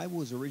 when the Bible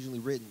was originally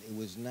written, it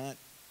was not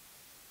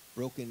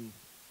broken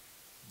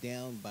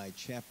down by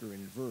chapter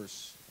and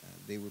verse.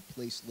 They were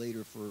placed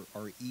later for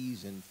our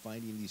ease in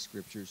finding these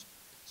scriptures.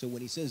 So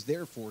when he says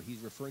therefore, he's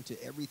referring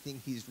to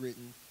everything he's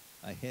written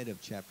ahead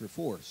of chapter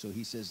 4. So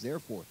he says,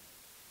 therefore,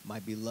 my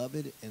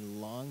beloved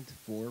and longed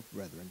for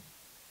brethren,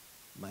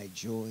 my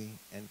joy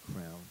and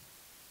crown,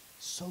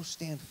 so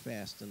stand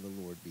fast in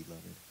the Lord,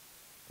 beloved.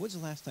 When's the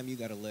last time you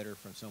got a letter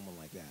from someone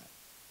like that?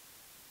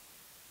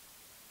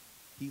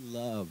 He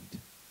loved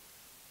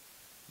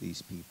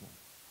these people.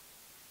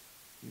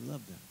 He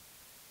loved them.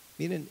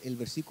 Miren el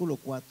versículo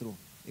 4,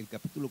 el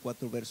capítulo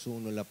 4, verso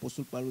 1, el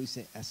apóstol Pablo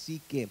dice, así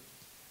que,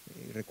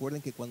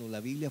 recuerden que cuando la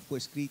Biblia fue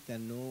escrita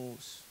no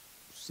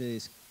se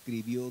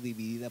escribió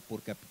dividida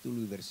por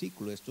capítulo y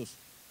versículo. Estos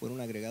fueron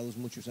agregados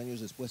muchos años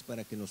después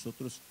para que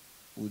nosotros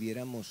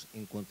pudiéramos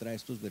encontrar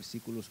estos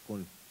versículos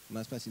con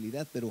más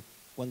facilidad, pero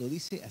Cuando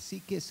dice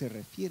así que se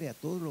refiere a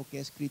todo lo que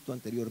ha escrito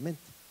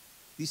anteriormente.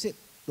 Dice,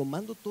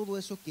 tomando todo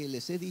eso que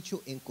les he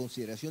dicho en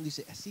consideración,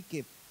 dice, así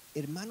que,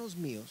 hermanos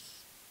míos,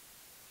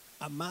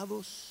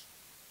 amados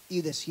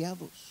y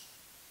deseados,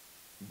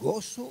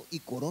 gozo y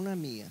corona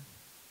mía,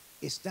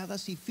 estad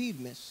así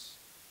firmes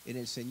en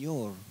el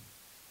Señor,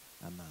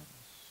 amados.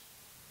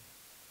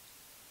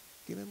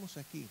 ¿Qué vemos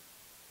aquí?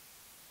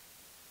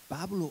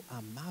 Pablo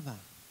amaba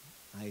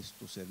a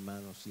estos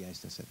hermanos y a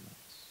estas hermanas.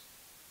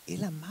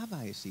 Él amaba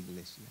a esa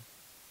iglesia.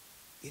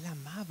 Él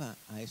amaba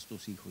a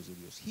estos hijos de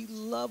Dios. He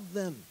loved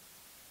them.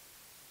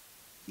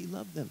 He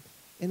loved them.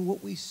 And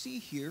what we see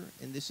here,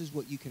 and this is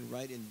what you can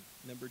write in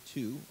number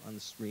 2 on the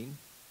screen,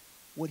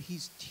 what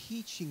he's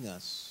teaching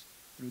us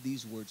through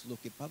these words, lo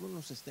que Pablo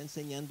nos está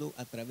enseñando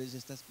a través de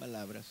estas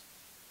palabras,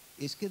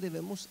 es que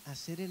debemos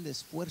hacer el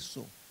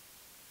esfuerzo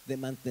de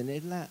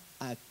mantener la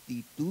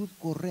actitud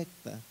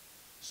correcta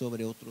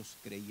sobre otros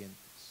creyentes.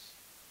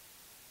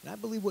 And I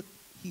believe what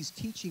he's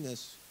teaching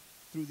us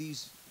through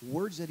these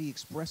words that he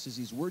expresses,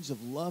 these words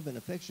of love and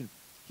affection,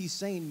 he's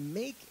saying,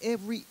 make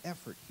every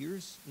effort.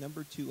 Here's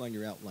number 2 on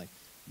your outline.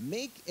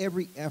 Make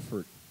every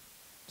effort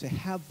to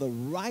have the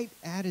right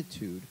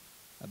attitude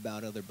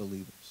about other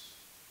believers.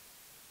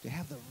 To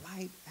have the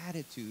right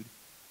attitude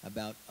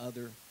about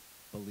other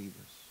believers.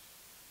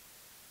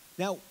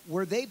 Now,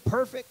 were they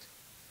perfect?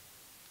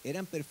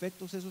 ¿Eran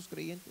perfectos esos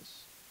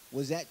creyentes?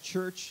 Was that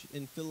church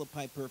in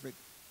Philippi perfect?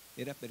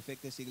 ¿Era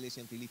perfecta esa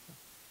iglesia en Filipo?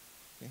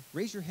 Okay.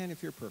 Raise your hand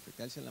if you're perfect.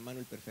 Alce la mano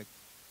el perfecto.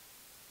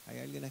 ¿Hay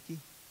alguien aquí?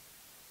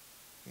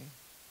 Okay.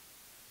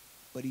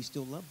 But he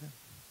still loved them.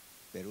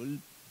 Pero él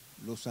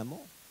los amó.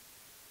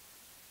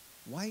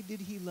 Why did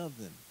he love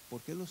them? ¿Por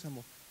qué los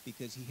amó?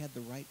 Because he had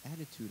the right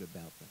attitude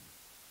about them.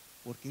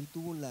 Porque él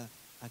tuvo la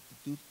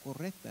actitud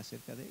correcta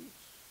acerca de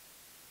ellos.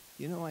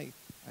 You know,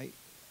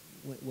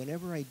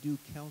 whenever I do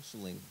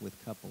counseling with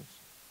couples,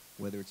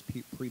 whether it's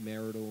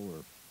premarital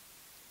or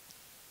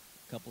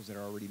couples that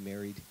are already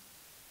married,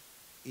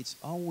 it's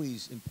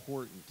always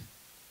important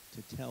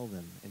to tell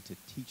them and to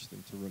teach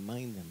them, to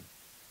remind them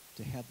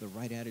to have the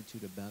right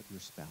attitude about your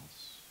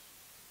spouse.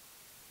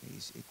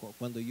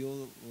 Cuando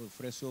yo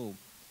ofrezco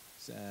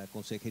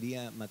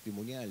consejería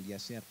matrimonial, ya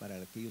sea para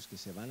aquellos que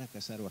se van a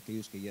casar o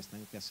aquellos que ya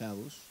están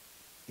casados,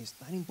 es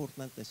tan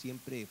importante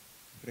siempre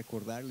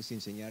recordarles y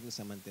enseñarles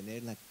a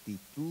mantener la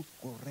actitud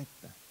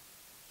correcta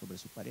sobre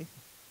su pareja.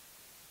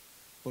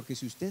 Porque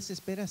si usted se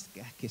espera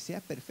que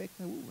sea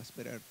perfecta, va a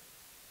esperar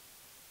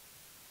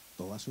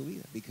toda su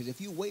vida. Because if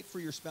you wait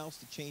for your spouse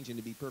to change and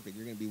to be perfect,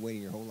 you're going to be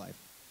waiting your whole life.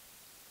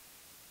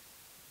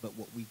 But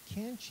what we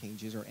can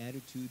change is our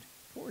attitude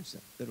towards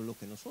them. Pero lo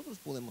que nosotros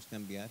podemos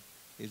cambiar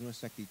es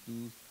nuestra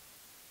actitud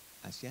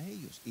hacia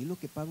ellos. Y lo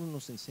que Pablo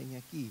nos enseña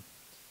aquí,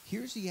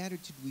 here's the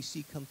attitude we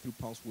see come through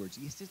Paul's words.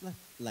 Y esta es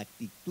la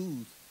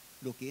actitud,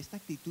 lo que esta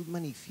actitud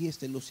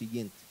manifiesta es lo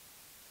siguiente.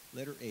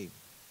 Letter A,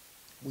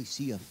 we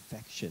see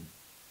affection.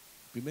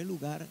 En primer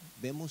lugar,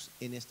 vemos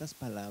en estas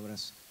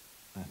palabras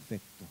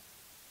afecto.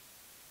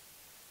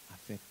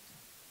 Afecto.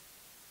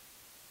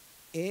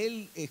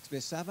 Él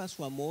expresaba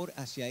su amor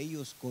hacia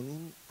ellos con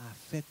un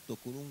afecto,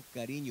 con un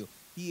cariño.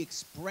 He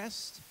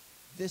expressed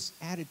this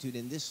attitude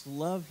and this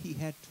love he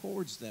had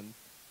towards them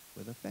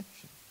with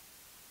affection.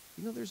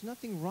 You know, there's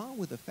nothing wrong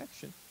with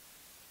affection.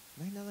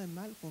 No hay nada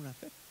mal con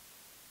afecto.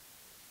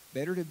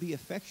 Better to be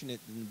affectionate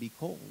than to be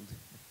cold.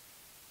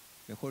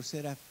 Mejor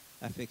ser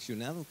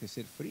afeccionado que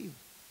ser frío.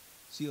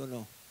 ¿Sí o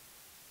no?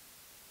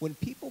 When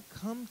people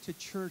come to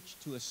church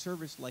to a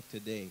service like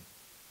today,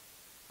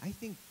 I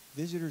think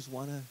visitors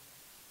want to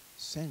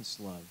sense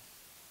love.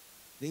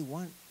 They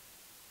want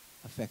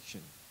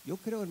affection. Yo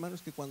creo,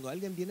 hermanos, que cuando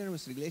alguien viene a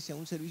nuestra iglesia a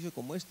un servicio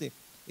como este,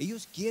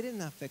 ellos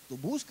quieren afecto,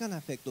 buscan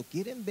afecto,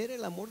 quieren ver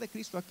el amor de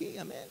Cristo aquí,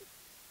 amén.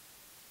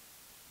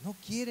 No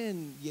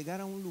quieren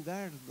llegar a un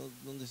lugar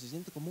donde se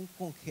siente como un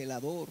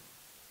congelador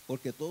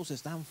porque todos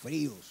están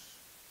fríos.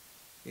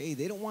 Okay?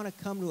 They don't want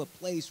to come to a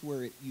place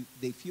where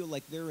they feel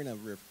like they're in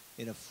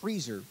a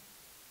freezer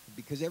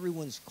because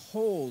everyone's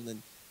cold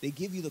and they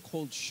give you the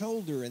cold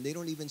shoulder and they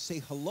don't even say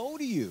hello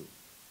to you.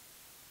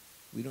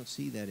 We don't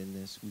see that in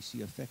this. We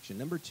see affection.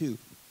 Number 2,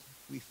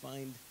 we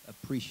find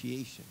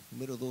appreciation.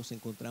 Número 2,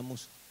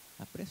 encontramos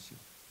aprecio.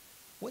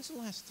 When's the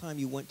last time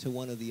you went to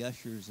one of the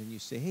ushers and you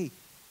say, hey,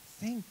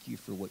 thank you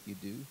for what you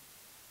do?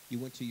 You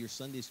went to your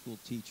Sunday school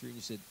teacher and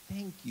you said,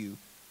 thank you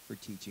for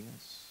teaching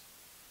us.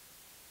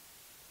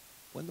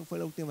 ¿Cuándo fue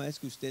la última vez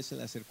que usted se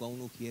le acercó a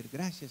un ujier?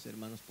 Gracias,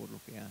 hermanos, por lo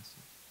que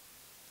hacen.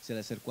 Se le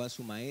acercó a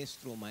su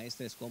maestro o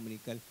maestra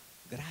dominical.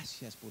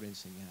 Gracias por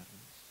enseñarnos.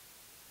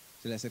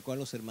 Se le acercó a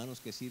los hermanos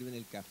que sirven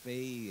el café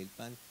y el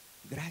pan.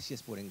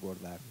 Gracias por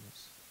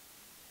engordarnos.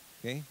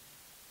 Okay?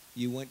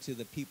 You went to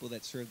the people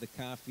that serve the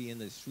coffee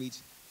and the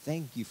sweets.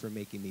 Thank you for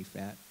making me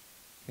fat.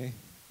 Okay?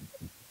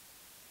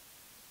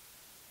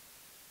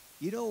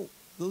 You know,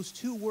 those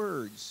 2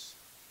 words,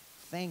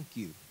 thank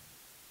you,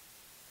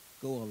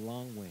 go a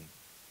long way.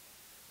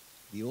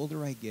 The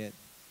older I get,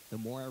 the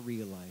more I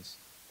realize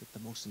that the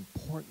most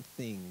important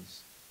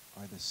things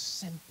are the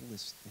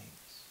simplest things.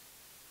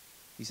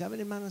 Y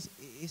saben, hermanas,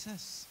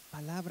 esas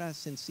palabras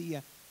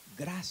sencillas,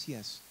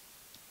 gracias.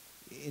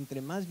 Entre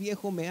más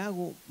viejo me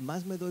hago,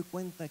 más me doy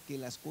cuenta que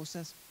las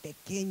cosas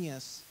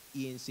pequeñas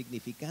y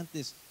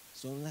insignificantes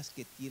son las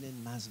que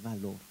tienen más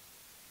valor.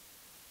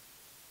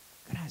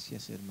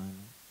 Gracias,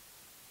 hermano.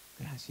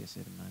 Gracias,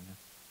 hermana.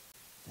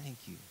 Thank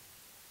you.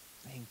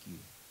 Thank you.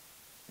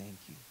 Thank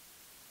you.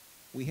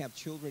 We have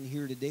children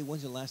here today.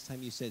 When's the last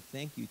time you said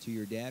thank you to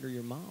your dad or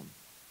your mom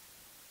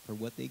for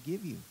what they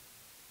give you?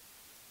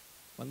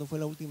 ¿Cuándo fue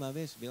la última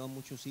vez? Veo a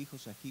muchos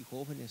hijos aquí,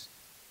 jóvenes,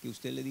 que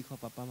usted le dijo a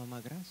papá,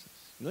 mamá, gracias.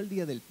 No el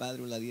día del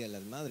padre o el día de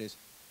las madres,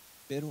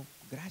 pero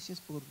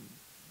gracias por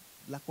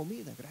la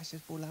comida,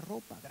 gracias por la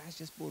ropa,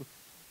 gracias por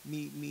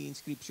mi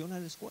inscripción a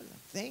la escuela.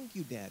 Thank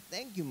you, Dad.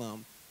 Thank you,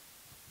 Mom,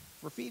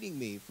 for feeding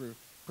me, for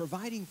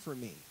providing for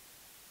me.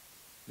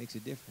 Makes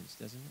a difference,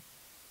 doesn't it?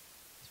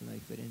 Es una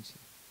diferencia.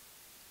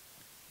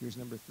 Here's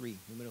number 3,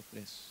 número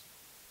 3.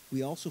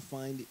 We also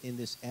find in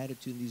this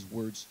attitude, in these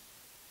words,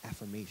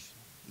 affirmation.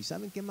 ¿Y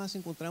saben qué más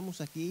encontramos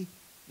aquí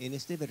en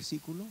este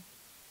versículo?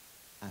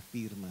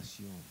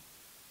 Afirmación.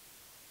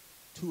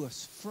 To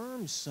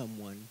affirm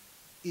someone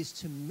is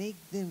to make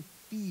them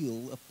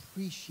feel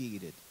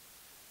appreciated.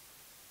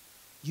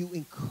 You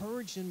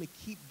encourage them to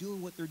keep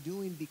doing what they're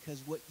doing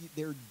because what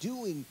they're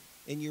doing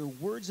and your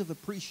words of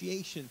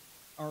appreciation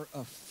are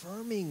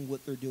affirming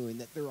what they're doing,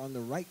 that they're on the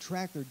right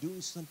track, they're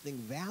doing something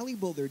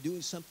valuable, they're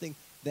doing something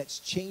that's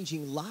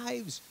changing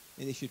lives,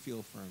 and they should feel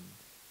affirmed.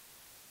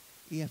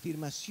 Y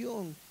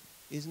afirmación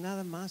es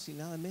nada más y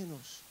nada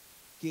menos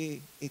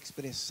que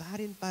expresar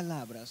en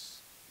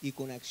palabras y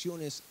con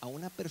acciones a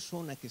una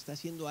persona que está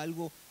haciendo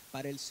algo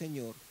para el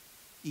Señor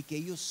y que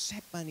ellos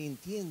sepan y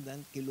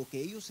entiendan que lo que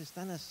ellos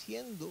están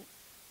haciendo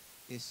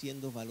es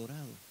siendo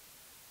valorado.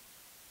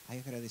 Hay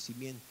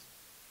agradecimiento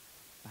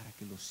para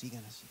que lo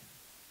sigan haciendo.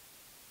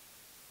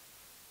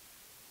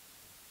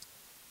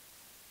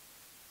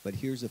 But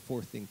here's the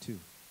fourth thing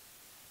too.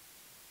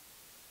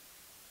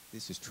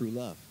 This is true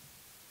love.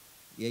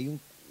 Y hay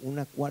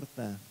una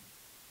cuarta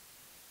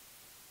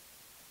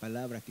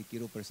palabra que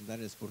quiero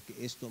presentarles porque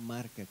esto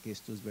marca que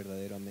esto es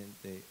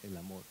verdaderamente el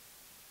amor.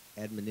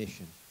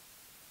 Admonition,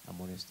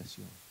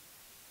 amonestación.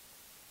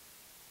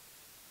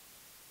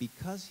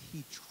 Because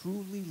he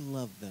truly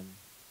loved them,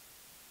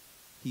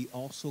 he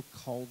also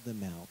called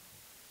them out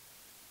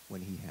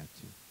when he had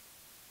to.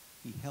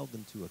 He held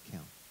them to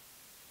account.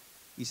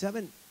 Y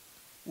saben,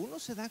 uno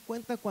se da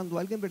cuenta cuando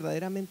alguien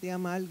verdaderamente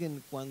ama a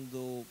alguien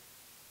cuando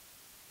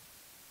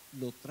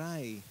lo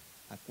trae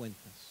a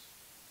cuentas.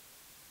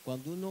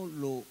 Cuando uno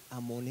lo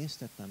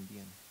amonesta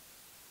también.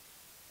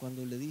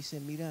 Cuando le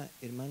dice, mira,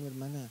 hermano,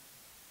 hermana,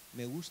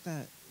 me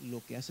gusta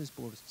lo que haces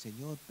por el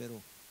Señor,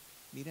 pero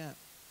mira,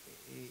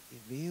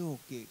 veo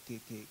que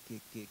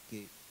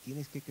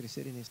tienes que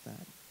crecer en esta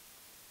área.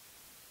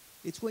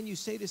 It's when you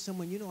say to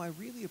someone, you know, I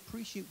really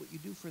appreciate what you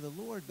do for the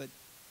Lord, but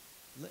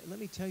let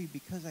me tell you,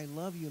 because I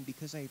love you and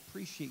because I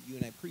appreciate you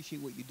and I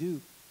appreciate what you do,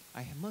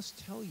 I must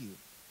tell you,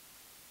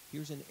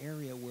 here's an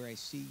area where I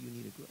see you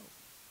need to grow.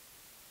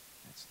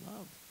 That's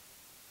love.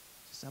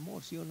 Es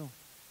amor, ¿sí o no?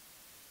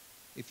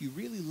 If you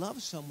really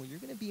love someone, you're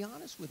going to be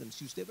honest with them.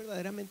 Si usted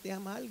verdaderamente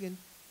ama a alguien,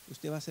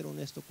 usted va a ser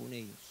honesto con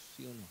ellos,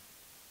 ¿sí o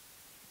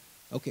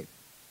no? Okay.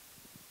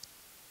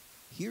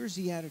 Here's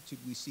the attitude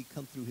we see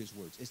come through his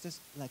words. Esta es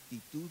la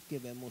actitud que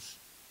vemos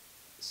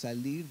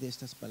salir de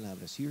estas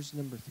palabras. Here's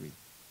number 3.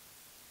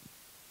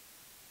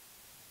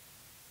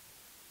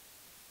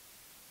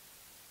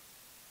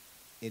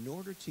 In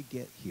order to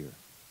get here,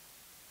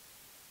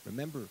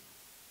 remember,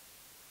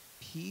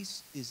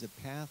 peace is a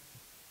path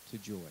to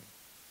joy.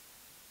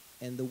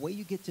 And the way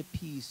you get to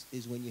peace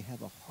is when you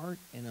have a heart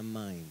and a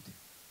mind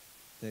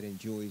that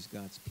enjoys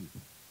God's people.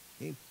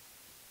 Okay?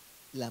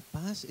 La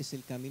paz es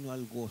el camino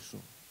al gozo.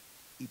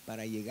 Y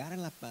para llegar a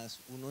la paz,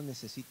 uno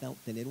necesita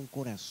tener un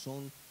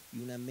corazón y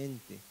una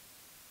mente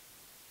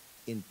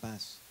en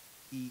paz.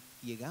 Y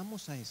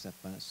llegamos a esa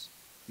paz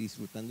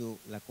disfrutando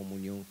la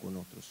comunión con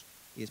otros.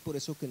 Y es por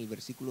eso que en el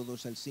versículo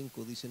 2 al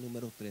 5 dice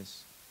número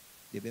 3,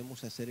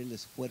 debemos hacer el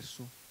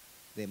esfuerzo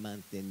de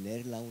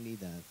mantener la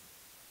unidad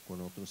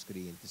con otros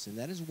creyentes. And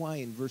that is why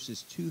in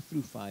verses 2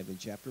 through 5 in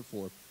chapter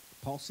 4,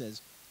 Paul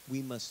says,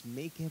 we must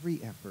make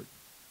every effort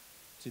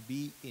to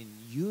be in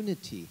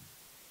unity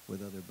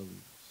with other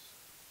believers.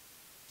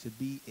 To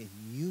be in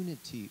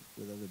unity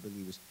with other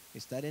believers.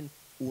 Estar en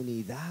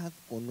unidad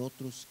con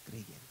otros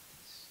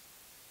creyentes.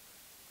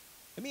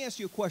 Let me ask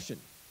you a question.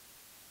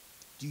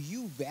 Do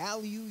you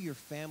value your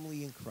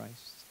family in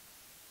Christ?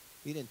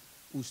 Miren,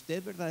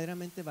 ¿usted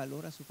verdaderamente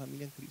valora a su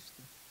familia en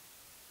Cristo?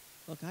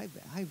 Look,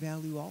 I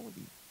value all of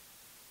you.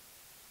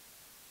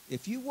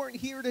 If you weren't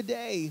here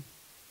today,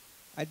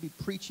 I'd be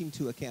preaching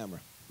to a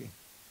camera. Okay?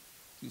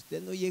 Si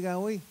usted no llega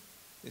hoy,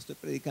 estoy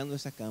predicando a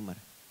esa cámara.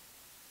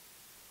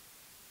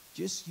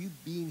 Just you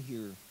being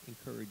here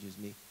encourages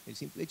me. El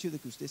simple hecho de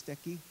que usted esté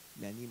aquí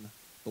me anima.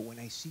 But when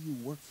I see you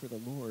work for the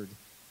Lord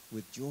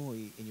with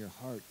joy in your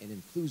heart and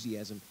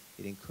enthusiasm,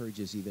 it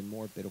encourages even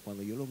more. Pero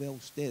cuando yo lo veo a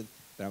usted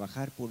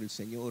trabajar por el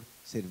Señor,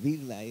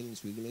 servirle a Él en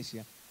su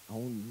iglesia,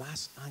 aún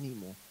más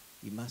ánimo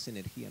y más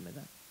energía me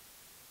da.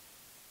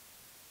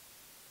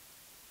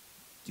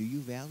 Do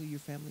you value your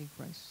family in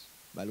Christ?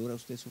 ¿Valora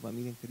usted su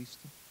familia en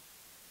Cristo?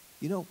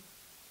 You know,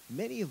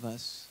 many of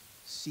us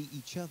see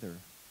each other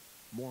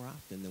more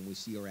often than we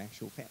see our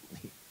actual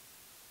family.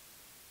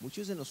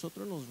 Muchos de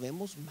nosotros nos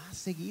vemos más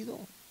seguido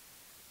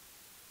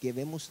que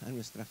vemos a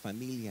nuestra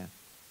familia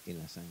en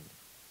la sangre.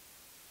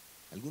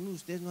 Algunos de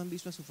ustedes no han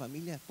visto a su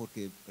familia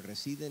porque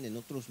residen en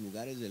otros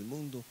lugares del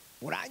mundo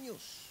por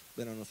años,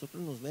 pero a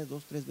nosotros nos ven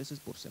 2-3 veces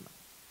por semana.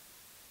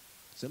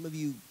 Some of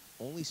you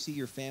only see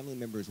your family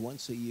members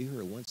once a year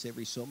or once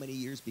every so many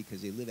years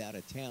because they live out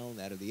of town,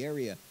 out of the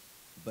area,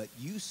 but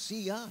you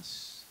see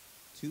us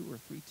 2 or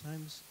 3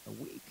 times a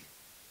week.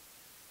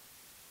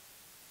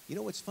 You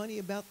know what's funny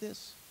about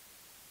this?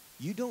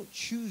 You don't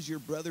choose your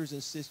brothers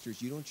and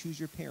sisters. You don't choose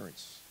your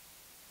parents.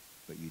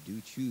 But you do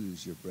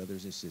choose your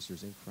brothers and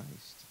sisters in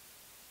Christ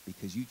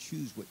because you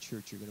choose what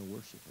church you're going to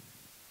worship in.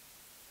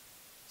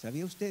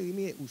 ¿Sabía usted?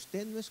 Mire,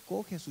 usted no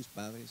escoge a sus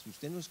padres,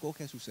 usted no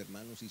escoge a sus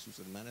hermanos y sus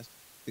hermanas,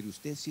 pero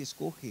usted sí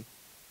escoge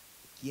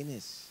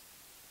quiénes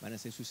van a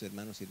ser sus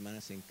hermanos y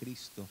hermanas en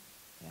Cristo,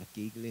 a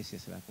qué iglesia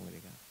se va a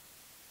congregar.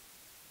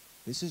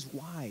 This is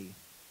why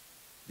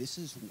this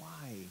is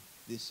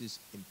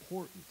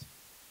important.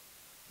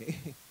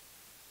 Okay?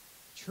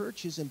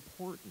 Church is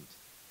important.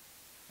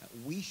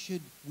 We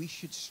should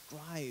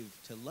strive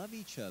to love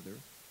each other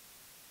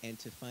and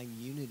to find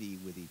unity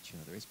with each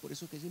other. Es por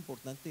eso que es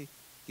importante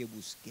que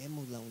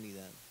busquemos la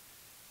unidad,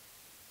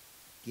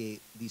 que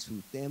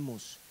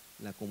disfrutemos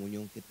la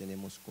comunión que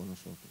tenemos con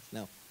nosotros.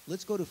 Now,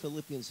 let's go to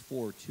Philippians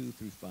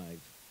 4:2-5.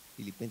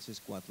 Filipenses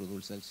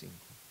 4:2-5.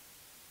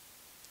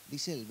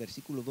 Dice el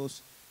versículo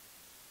 2,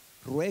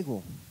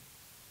 ruego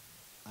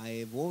a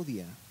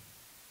Evodia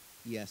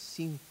y a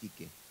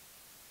Síntique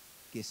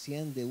que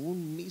sean de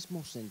un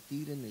mismo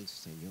sentir en el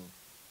Señor.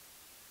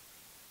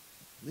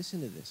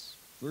 Listen to this.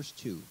 Verse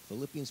 2,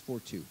 Philippians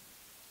 4:2.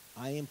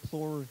 I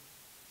implore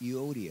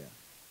Euodia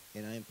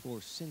and I implore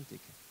Syntyche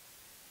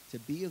to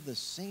be of the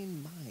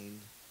same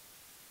mind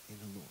in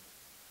the Lord.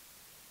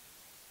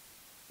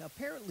 Now,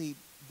 apparently,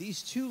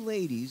 these two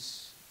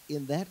ladies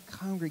in that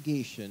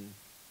congregation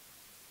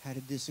had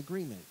a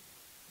disagreement.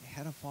 They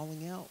had a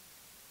falling out.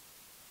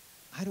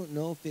 I don't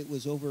know if it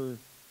was over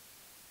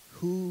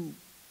who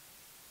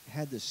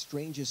had the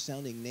strangest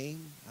sounding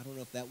name. I don't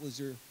know if that was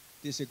their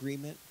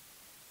disagreement.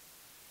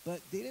 But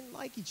they didn't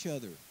like each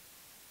other.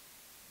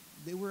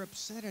 They were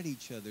upset at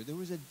each other. There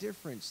was a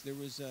difference. There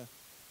was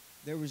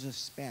a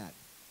spat.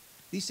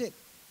 Dice,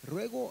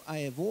 ruego a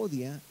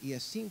Evodia y a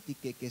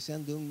Síntique que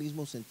sean de un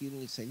mismo sentir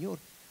en el Señor.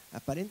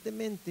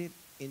 Aparentemente,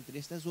 entre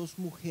estas dos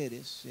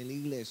mujeres en la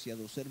iglesia,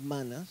 dos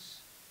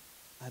hermanas,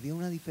 había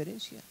una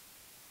diferencia.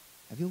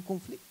 Había un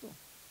conflicto.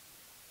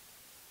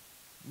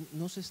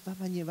 No se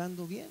estaban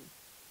llevando bien.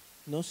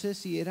 No sé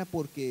si era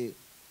porque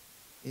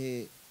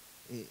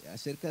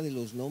acerca de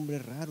los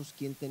nombres raros,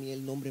 quién tenía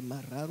el nombre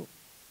más raro,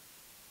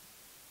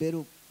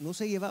 pero no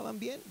se llevaban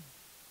bien.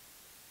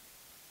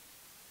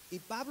 Y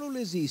Pablo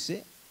les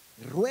dice,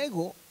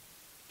 ruego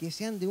que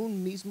sean de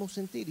un mismo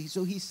sentir.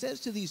 So he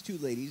says to these two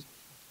ladies,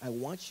 I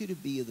want you to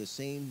be of the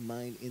same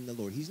mind in the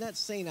Lord. He's not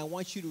saying I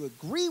want you to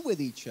agree with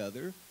each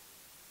other,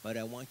 but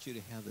I want you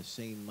to have the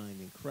same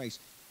mind in Christ,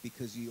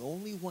 because the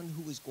only one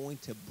who was going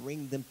to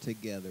bring them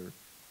together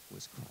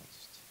was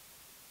Christ.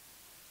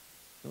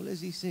 No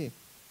les dice,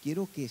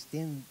 quiero que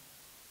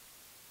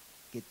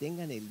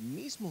tengan el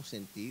mismo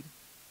sentir,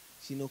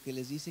 sino que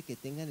les dice que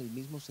tengan el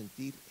mismo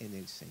sentir en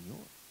el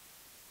Señor.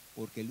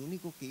 Porque el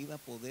único que iba a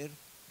poder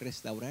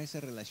restaurar esa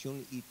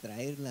relación y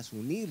traerlas,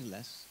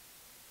 unirlas,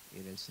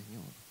 era el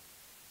Señor.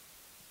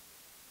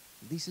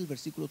 Dice el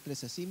versículo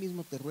 3,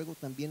 asimismo te ruego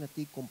también a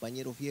ti,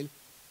 compañero fiel,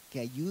 que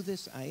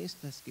ayudes a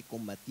estas que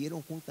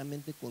combatieron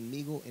juntamente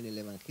conmigo en el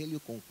Evangelio,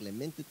 con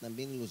Clemente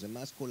también y los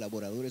demás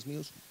colaboradores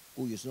míos,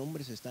 cuyos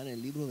nombres están en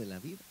el libro de la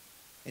vida.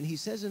 And he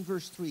says in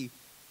verse 3,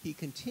 he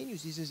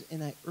continues, he says,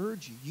 and I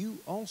urge you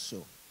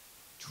also,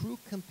 true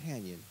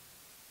companion,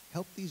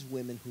 help these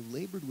women who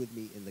labored with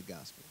me in the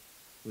gospel,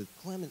 with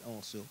Clement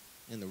also,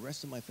 and the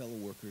rest of my fellow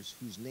workers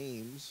whose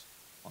names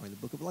are in the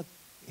book of life.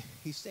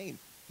 He's saying,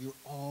 you're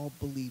all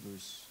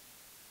believers.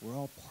 We're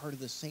all part of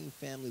the same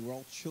family. We're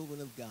all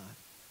children of God.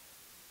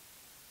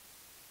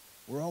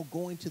 We're all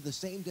going to the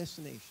same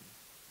destination.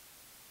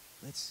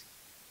 Let's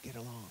get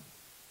along.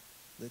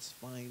 Let's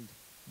find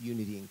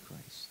unity in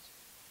Christ.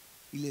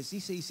 Y les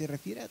dice, y se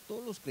refiere a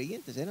todos los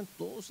creyentes, eran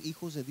todos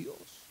hijos de Dios.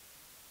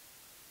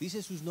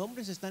 Dice, sus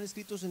nombres están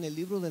escritos en el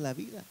libro de la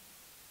vida.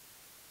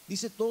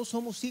 Dice, todos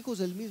somos hijos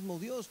del mismo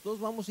Dios, todos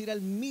vamos a ir al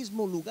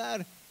mismo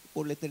lugar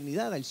por la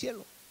eternidad, al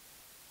cielo.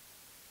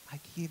 Hay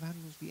que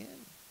llevarnos bien.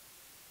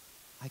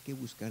 Hay que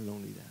buscar la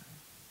unidad.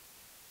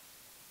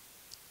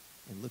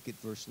 And look at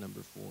verse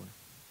number 4.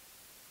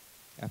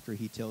 After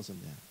he tells them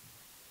that,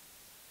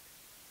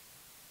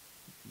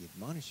 he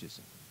admonishes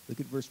them. Look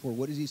at verse 4.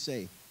 What does he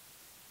say?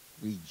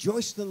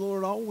 Rejoice in the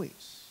Lord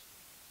always.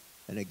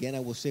 And again I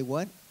will say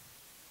what?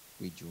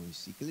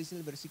 Rejoice. ¿Y qué dice en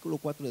el versículo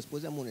 4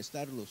 después de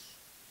amonestarlos?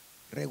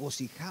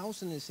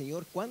 Regocijaos en el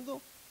Señor.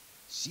 ¿Cuándo?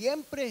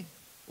 Siempre.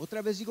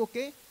 Otra vez digo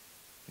 ¿qué?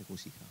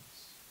 Regocijaos.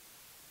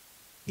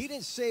 He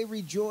didn't say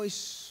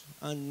rejoice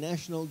on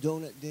National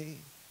Donut Day.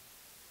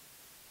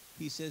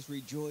 He says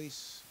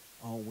rejoice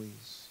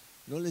always.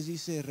 No les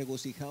dice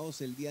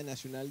regocijaos el Día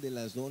Nacional de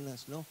las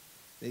Donas, no.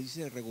 Les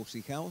dice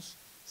regocijaos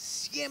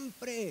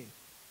siempre.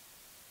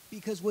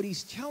 Because what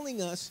he's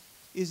telling us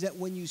is that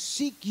when you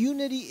seek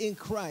unity in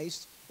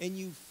Christ and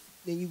you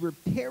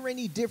repair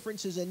any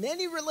differences in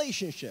any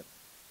relationship,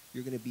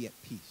 you're going to be at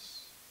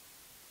peace.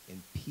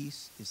 And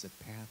peace is a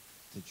path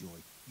to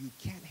joy. You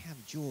can't have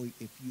joy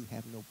if you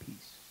have no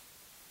peace.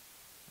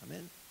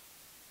 Amén.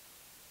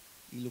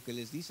 Y lo que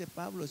les dice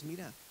Pablo es,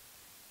 mira,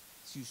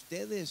 si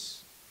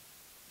ustedes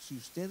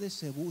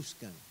se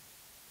buscan,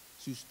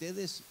 si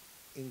ustedes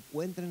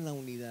encuentran la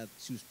unidad,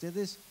 si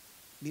ustedes,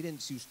 miren,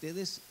 si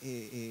ustedes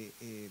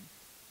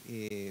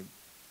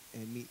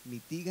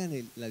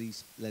mitigan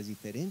las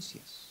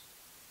diferencias,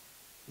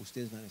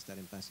 ustedes van a estar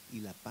en paz.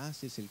 Y la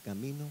paz es el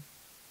camino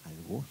al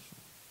gozo.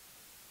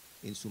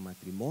 En su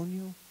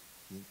matrimonio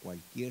y en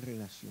cualquier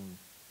relación,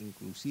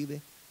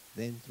 inclusive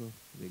dentro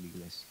de la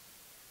iglesia.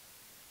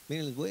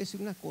 Miren, les voy a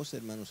decir una cosa,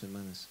 hermanos,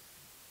 hermanas.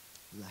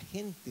 La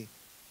gente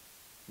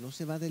no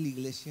se va de la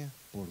iglesia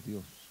por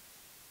Dios.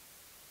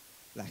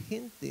 La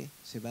gente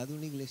se va de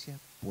una iglesia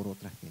por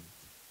otra gente.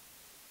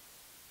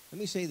 Let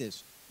me say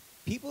this.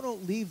 People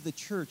don't leave the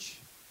church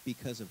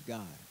because of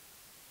God.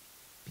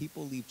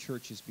 People leave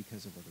churches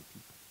because of other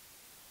people.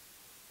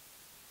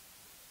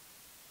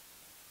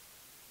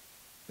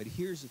 But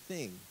here's the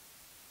thing.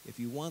 If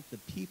you want the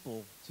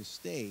people to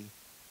stay,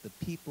 the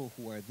people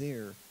who are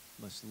there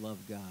must love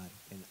God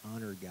and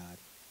honor God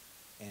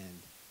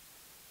and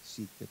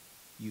seek the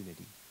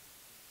unity.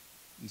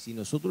 Y si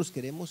nosotros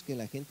queremos que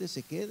la gente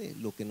se quede,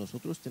 lo que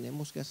nosotros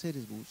tenemos que hacer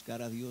es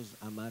buscar a Dios,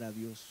 amar a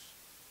Dios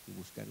y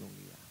buscar la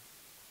unidad.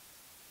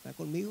 ¿Está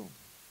conmigo?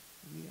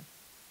 Mira,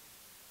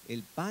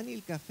 el pan y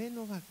el café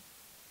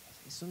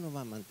eso no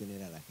va a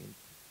mantener a la gente.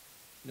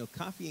 No,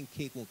 coffee and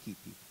cake won't keep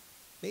people.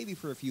 Maybe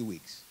for a few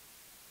weeks.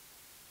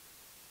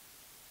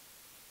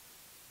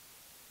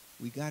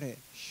 We got to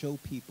show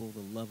people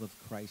the love of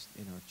Christ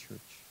in our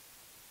church.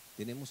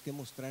 Tenemos que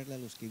mostrarle a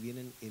los que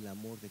vienen el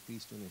amor de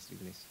Cristo en nuestra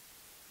iglesia.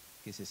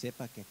 Que se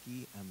sepa que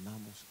aquí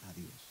amamos a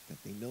Dios.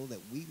 That they know that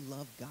we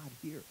love God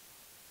here.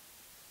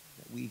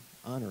 That we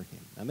honor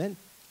Him. Amen?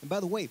 And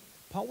by the way,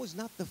 Paul was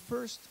not the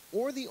first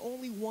or the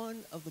only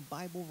one of the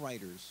Bible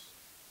writers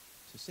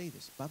to say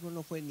this. Pablo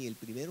no fue ni el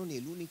primero ni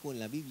el único en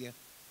la Biblia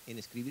en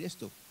escribir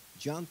esto.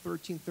 John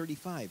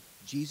 13:35,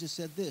 Jesus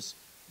said this,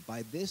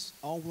 by this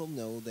all will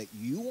know that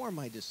you are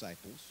my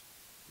disciples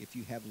if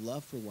you have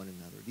love for one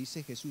another.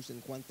 Dice Jesús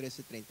en Juan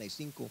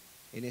 13:35,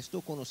 en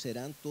esto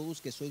conocerán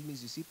todos que sois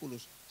mis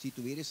discípulos si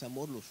tuvieres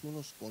amor los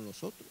unos con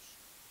los otros.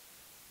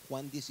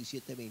 Juan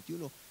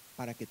 17:21,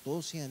 para que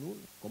todos sean uno,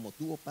 como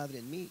tú, oh Padre,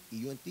 en mí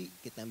y yo en ti,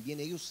 que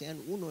también ellos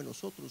sean uno en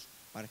nosotros,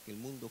 para que el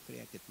mundo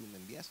crea que tú me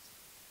enviaste.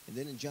 And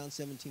then in John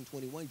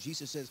 17:21,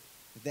 Jesus says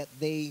that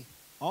they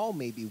all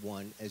may be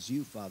one, as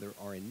you, Father,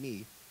 are in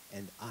me,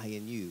 and I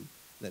in you,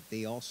 that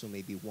they also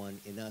may be one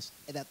in us,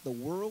 and that the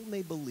world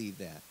may believe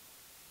that.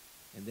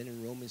 And then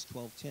in Romans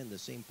 12:10, the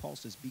same Paul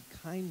says, be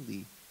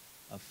kindly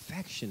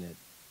affectionate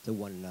to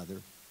one another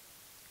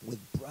with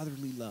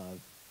brotherly love,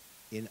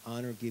 in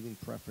honor giving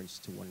preference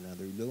to one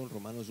another. Y luego en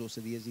Romanos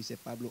 12:10 dice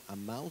Pablo,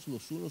 amaos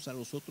los unos a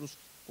los otros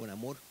con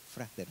amor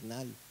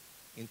fraternal,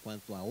 en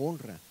cuanto a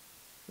honra,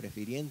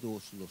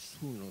 prefiriéndoos los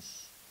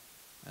unos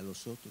a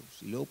los otros.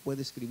 Y luego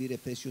puede escribir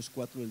Efesios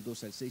 4, del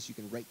 2 al 6. You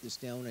can write this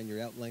down on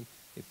your outline.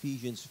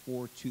 Ephesians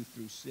 4, 2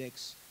 through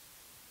 6.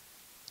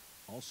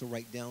 Also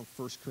write down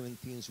 1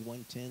 Corinthians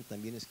 1:10.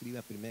 También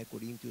escriba 1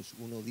 Corintios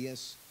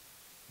 1:10.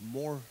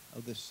 More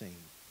of the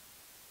same.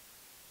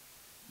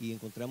 Y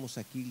encontramos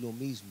aquí lo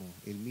mismo,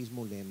 el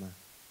mismo lema,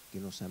 que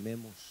nos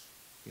amemos,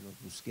 que nos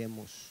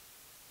busquemos,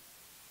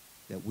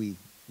 that we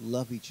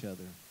love each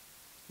other,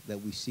 that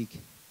we seek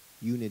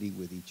unity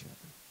with each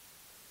other.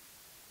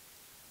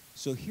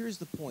 So here's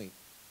the point,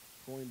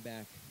 going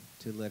back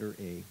to letter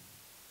A.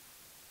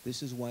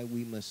 This is why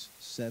we must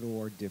settle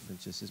our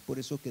differences. Es por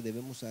eso que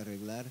debemos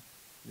arreglar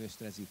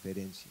nuestras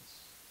diferencias.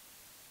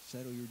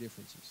 Settle your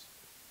differences.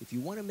 If you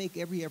want to make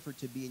every effort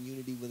to be in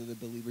unity with other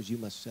believers, you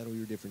must settle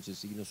your differences.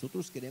 Si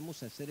nosotros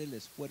queremos hacer el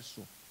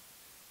esfuerzo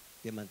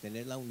de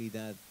mantener la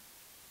unidad,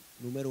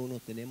 número uno,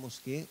 tenemos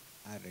que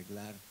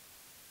arreglar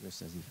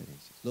nuestras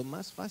diferencias. Lo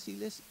más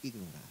fácil es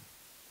ignorar.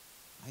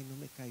 Ay, no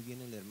me cae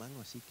bien el hermano,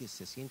 así que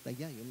se sienta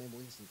allá, yo me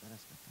voy a sentar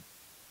hasta acá.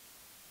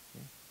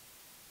 Okay?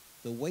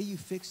 The way you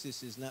fix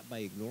this is not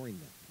by ignoring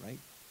them, right?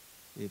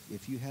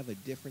 If you have a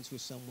difference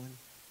with someone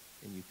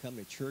and you come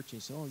to church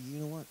and say, oh, you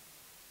know what?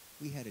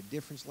 We had a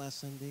difference last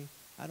Sunday.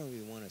 I don't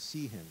even want to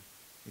see him.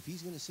 If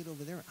he's going to sit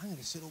over there, I'm going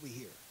to sit over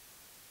here.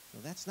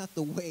 No, that's not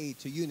the way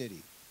to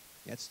unity.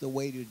 That's the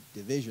way to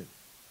division.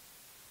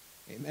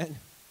 Amen?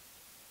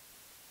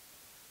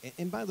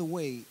 And by the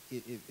way,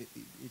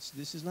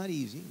 this is not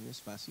easy, no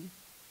es fácil.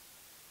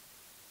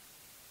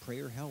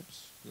 Prayer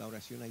helps. La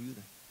oración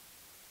ayuda.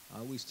 I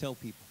always tell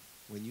people,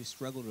 When you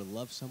struggle to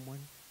love someone,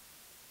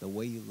 the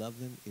way you love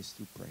them is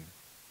through prayer.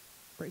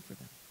 Pray for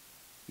them.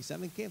 ¿Y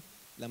saben qué?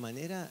 La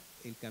manera,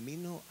 el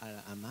camino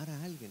a amar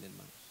a alguien,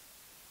 hermanos,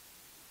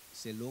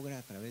 se logra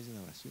a través de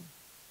la oración.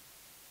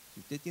 Si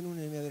usted tiene un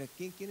enemigo, a ver,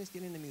 ¿quiénes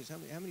tienen enemigos?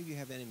 How many of you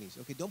have enemies?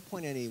 Okay, don't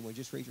point at anyone,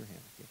 just raise your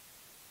hand. Okay.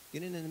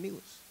 ¿Tienen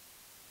enemigos?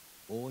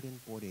 Oren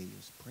por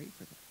ellos. Pray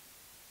for them.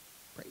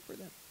 Pray for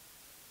them.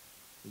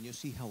 And you'll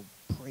see how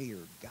prayer,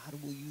 God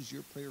will use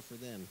your prayer for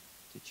them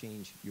to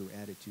change your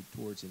attitude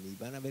towards them. Y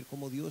van a ver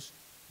cómo Dios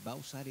va a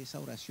usar esa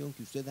oración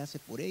que usted hace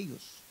por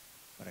ellos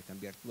para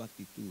cambiar tu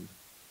actitud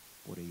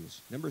por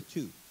ellos. Number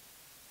 2,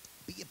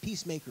 be a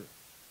peacemaker.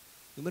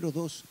 Número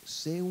 2,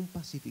 sé un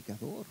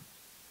pacificador.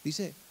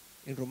 Dice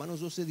en Romanos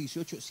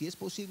 12:18, si es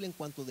posible en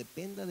cuanto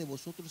dependa de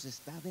vosotros,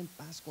 estad en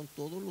paz con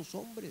todos los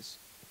hombres.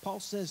 Paul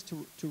says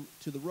to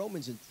the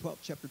Romans in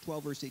chapter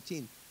 12, verse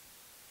 18,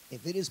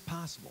 if it is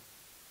possible,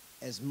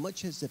 as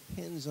much as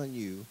depends on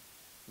you,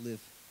 live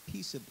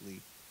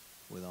peaceably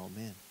with all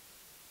men.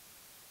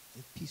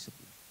 Live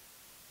peaceably,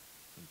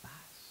 in paz.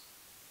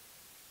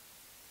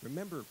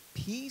 Remember,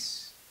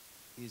 peace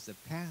is the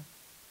path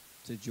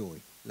to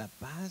joy. La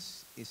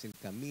paz es el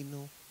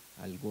camino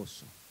al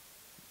gozo.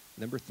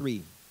 Number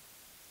 3,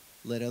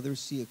 let others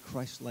see a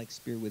Christ-like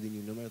spirit within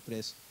you. Número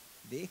 3,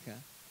 deja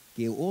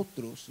que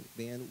otros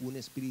vean un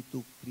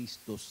espíritu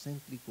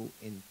cristocéntrico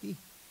en ti.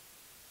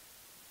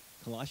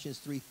 Colossians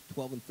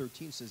 3:12 and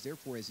 13 says,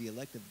 therefore, as the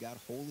elect of God,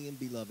 holy and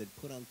beloved,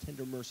 put on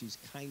tender mercies,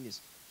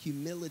 kindness,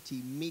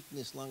 humility,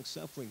 meekness,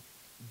 long-suffering,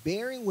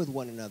 bearing with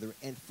one another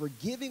and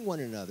forgiving one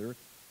another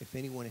if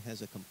anyone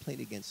has a complaint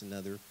against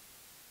another,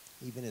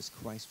 even as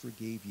Christ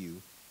forgave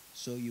you,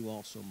 so you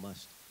also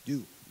must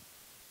do.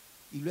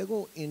 Y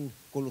luego en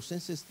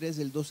Colosenses 3,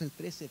 del 12 al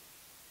 13,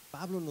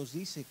 Pablo nos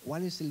dice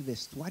cuál es el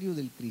vestuario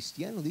del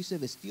cristiano. Dice,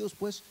 vestidos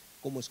pues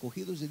como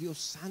escogidos de Dios,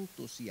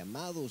 santos y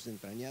amados, de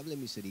entrañable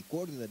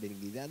misericordia, de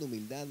benignidad,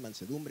 humildad,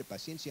 mansedumbre,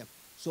 paciencia,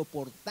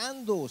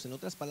 soportándoos, en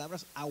otras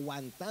palabras,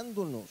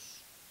 aguantándonos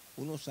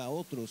unos a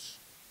otros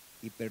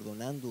y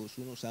perdonándoos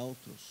unos a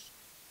otros.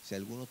 Si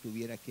alguno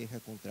tuviera queja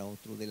contra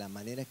otro, de la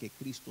manera que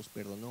Cristo os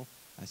perdonó,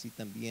 así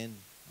también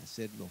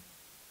hacedlo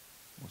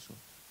vosotros.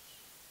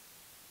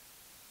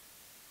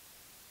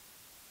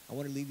 I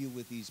want to leave you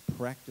with these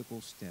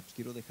practical steps.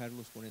 Quiero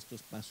dejarlos con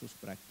estos pasos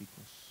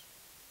prácticos.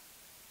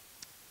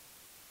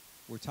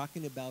 We're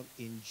talking about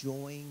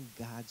enjoying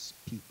God's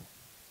people.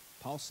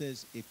 Paul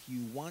says if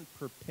you want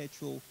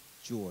perpetual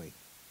joy,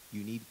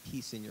 you need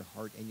peace in your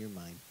heart and your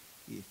mind.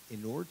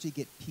 In order to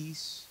get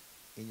peace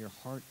in your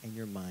heart and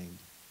your mind,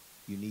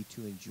 you need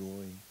to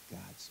enjoy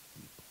God's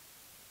people.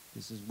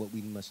 This is what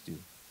we must do.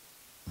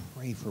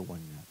 Pray for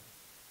one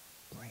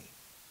another. Pray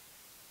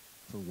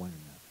for one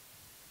another.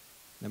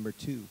 Number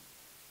 2,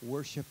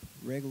 worship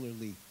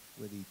regularly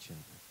with each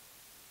other.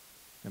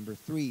 Number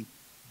 3,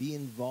 be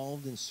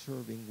involved in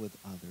serving with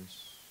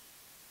others.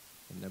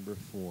 And number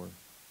 4,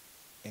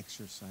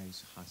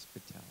 exercise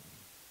hospitality.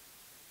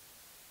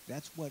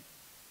 That's what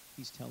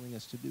he's telling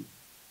us to do.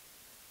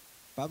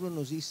 Pablo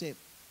nos dice,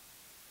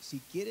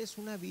 si quieres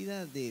una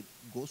vida de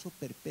gozo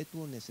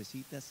perpetuo,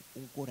 necesitas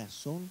un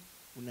corazón,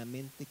 una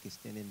mente que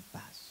estén en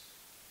paz.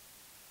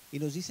 Y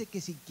nos dice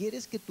que si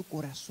quieres que tu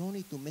corazón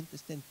y tu mente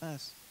estén en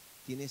paz,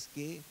 tienes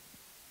que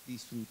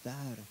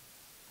disfrutar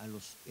a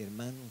los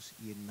hermanos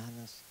y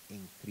hermanas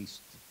en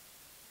Cristo.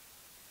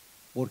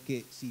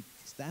 Porque si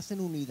estás en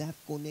unidad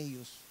con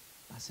ellos,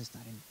 vas a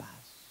estar en paz.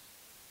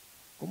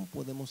 ¿Cómo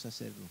podemos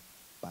hacerlo?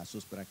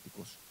 Pasos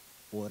prácticos.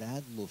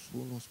 Orad los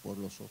unos por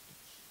los otros.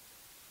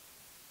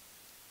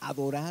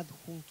 Adorad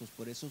juntos,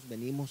 por eso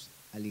venimos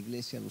a la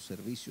iglesia, a los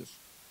servicios.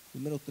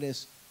 Número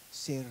 3,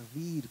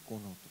 servir con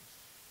otros.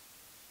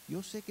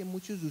 Yo sé que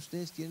muchos de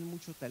ustedes tienen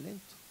mucho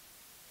talento.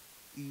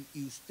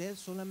 Y usted,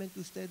 solamente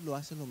usted lo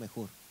hace lo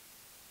mejor.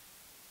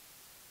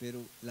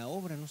 Pero la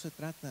obra no se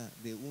trata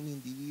de un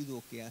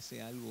individuo que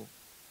hace algo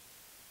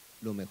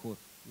lo mejor.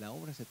 La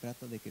obra se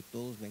trata de que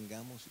todos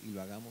vengamos y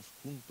lo hagamos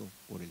junto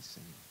por el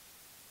Señor.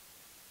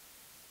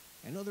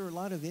 I know there are a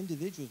lot of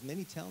individuals,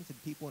 many talented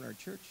people in our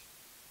church.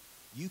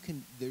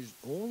 There's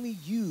only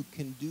you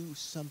can do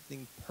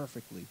something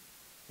perfectly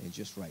and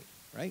just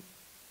right?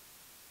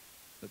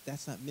 But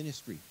that's not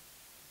ministry.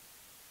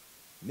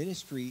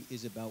 Ministry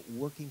is about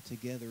working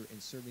together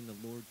and serving the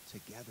Lord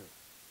together.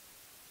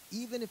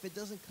 Even if it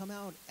doesn't come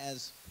out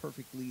as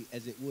perfectly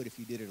as it would if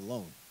you did it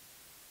alone.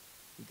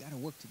 We've got to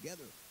work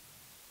together.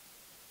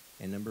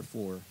 And number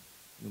 4,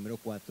 número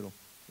 4,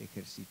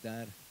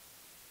 ejercitar,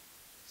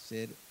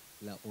 ser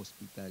la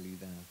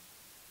hospitalidad.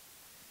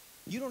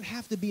 You don't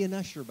have to be an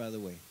usher, by the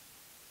way,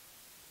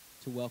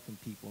 to welcome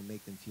people and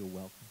make them feel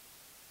welcome.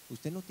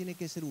 Usted no tiene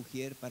que ser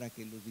ujier para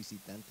que los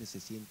visitantes se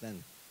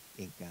sientan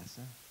en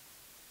casa.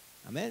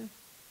 Amen.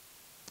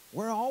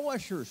 We're all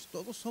ushers.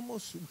 Todos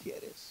somos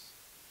ujieres.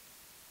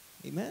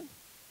 Amen.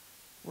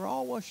 We're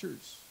all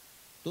ushers.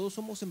 Todos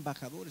somos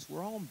embajadores.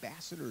 We're all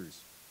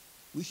ambassadors.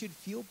 We should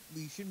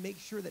make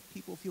sure that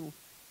people feel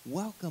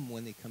welcome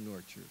when they come to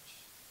our church.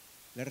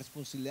 La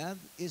responsabilidad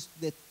es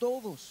de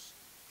todos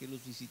que los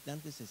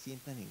visitantes se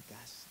sientan en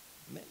casa.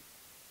 Amén.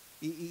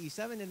 Y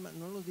saben, hermano,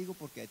 no los digo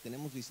porque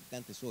tenemos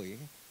visitantes hoy,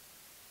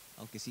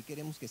 aunque sí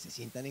queremos que se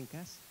sientan en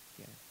casa.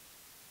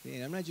 Yeah.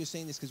 And I'm not just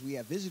saying this because we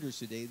have visitors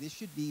today. This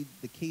should be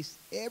the case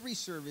every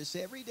service,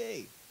 every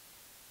day.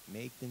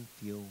 Make them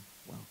feel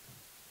welcome.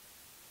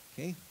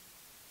 Okay?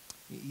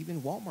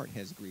 Even Walmart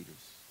has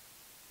greeters.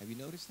 Have you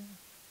noticed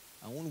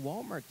that? Aún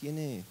Walmart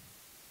tiene.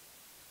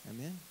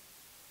 Amen.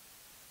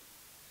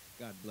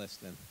 God bless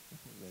them.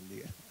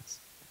 Bendiga.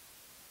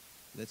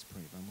 Let's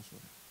pray. Vamos a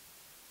orar.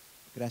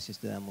 Gracias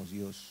te damos,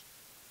 Dios,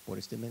 por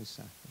este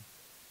mensaje,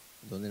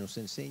 donde nos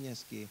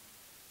enseñas que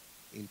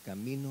el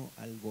camino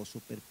al gozo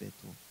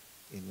perpetuo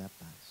es la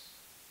paz.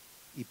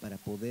 Y para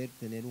poder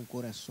tener un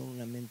corazón,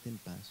 una mente en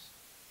paz,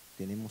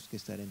 tenemos que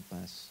estar en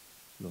paz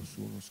los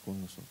unos con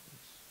los otros.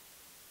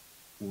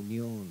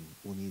 Unión,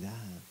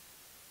 unidad.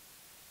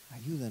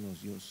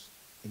 Ayúdanos, Dios,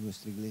 en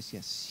nuestra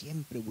iglesia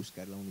siempre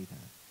buscar la unidad.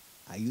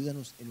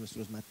 Ayúdanos en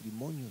nuestros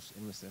matrimonios,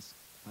 en nuestras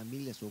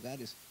familias,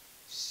 hogares,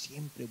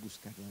 siempre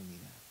buscar la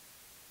unidad.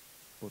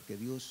 Porque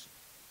Dios,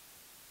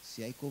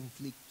 si hay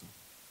conflicto,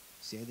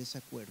 si hay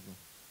desacuerdo,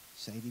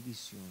 si hay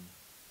división,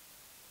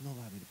 no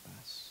va a haber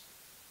paz.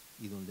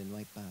 Y donde no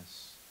hay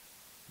paz,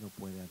 no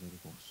puede haber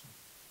gozo.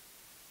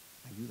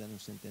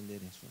 Ayúdanos a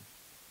entender eso.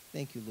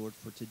 Thank you, Lord,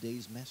 for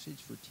today's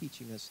message, for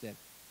teaching us that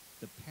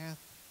the path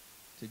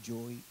to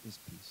joy is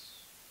peace.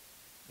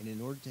 And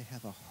in order to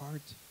have a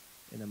heart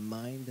and a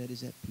mind that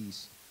is at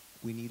peace,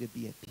 we need to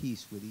be at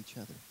peace with each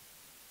other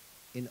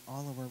in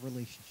all of our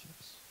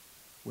relationships,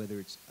 whether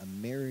it's a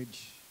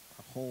marriage,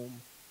 our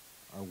home,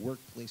 our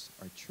workplace,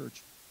 our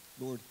church.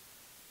 Lord,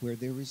 where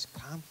there is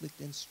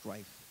conflict and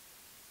strife,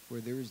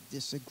 where there is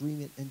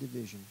disagreement and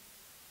division,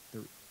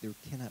 there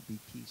cannot be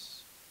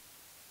peace.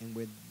 And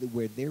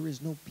where there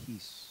is no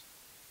peace,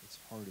 it's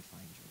hard to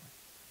find joy.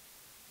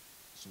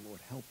 So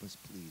Lord, help us,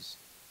 please,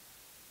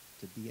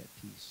 to be at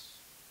peace,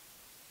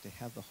 to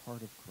have the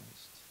heart of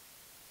Christ,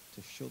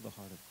 to show the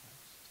heart of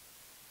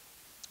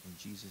Christ. In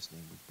Jesus'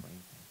 name we pray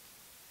and thank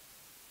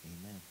you.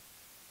 Amen.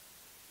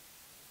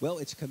 Well,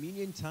 it's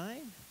communion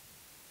time.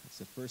 It's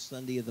the first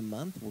Sunday of the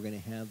month. We're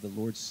going to have the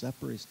Lord's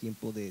Supper. Es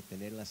tiempo de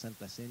tener la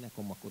Santa Cena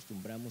como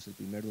acostumbramos el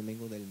primer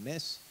domingo del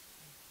mes.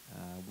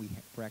 We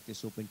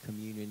practice open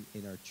communion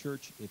in our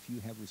church. If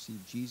you have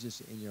received Jesus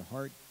in your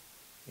heart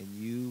and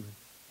you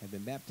have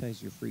been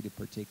baptized, you're free to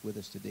partake with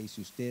us today.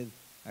 Si usted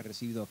ha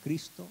recibido a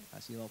Cristo, ha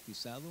sido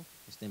bautizado,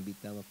 está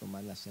invitado a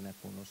tomar la cena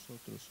con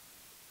nosotros.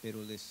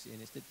 Pero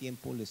en este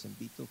tiempo les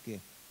invito que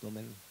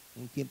tomen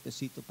un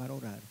tiempecito para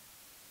orar.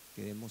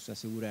 Queremos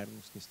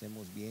asegurarnos que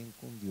estemos bien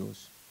con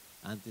Dios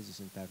antes de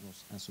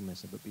sentarnos a su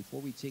mesa. But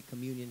before we take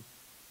communion,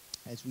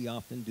 as we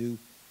often do,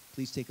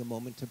 please take a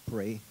moment to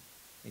pray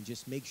and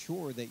just make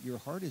sure that your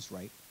heart is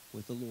right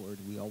with the Lord.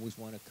 We always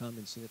want to come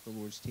and sit at the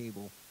Lord's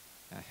table,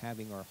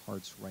 having our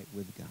hearts right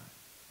with God.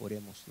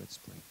 Oremos, let's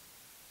pray.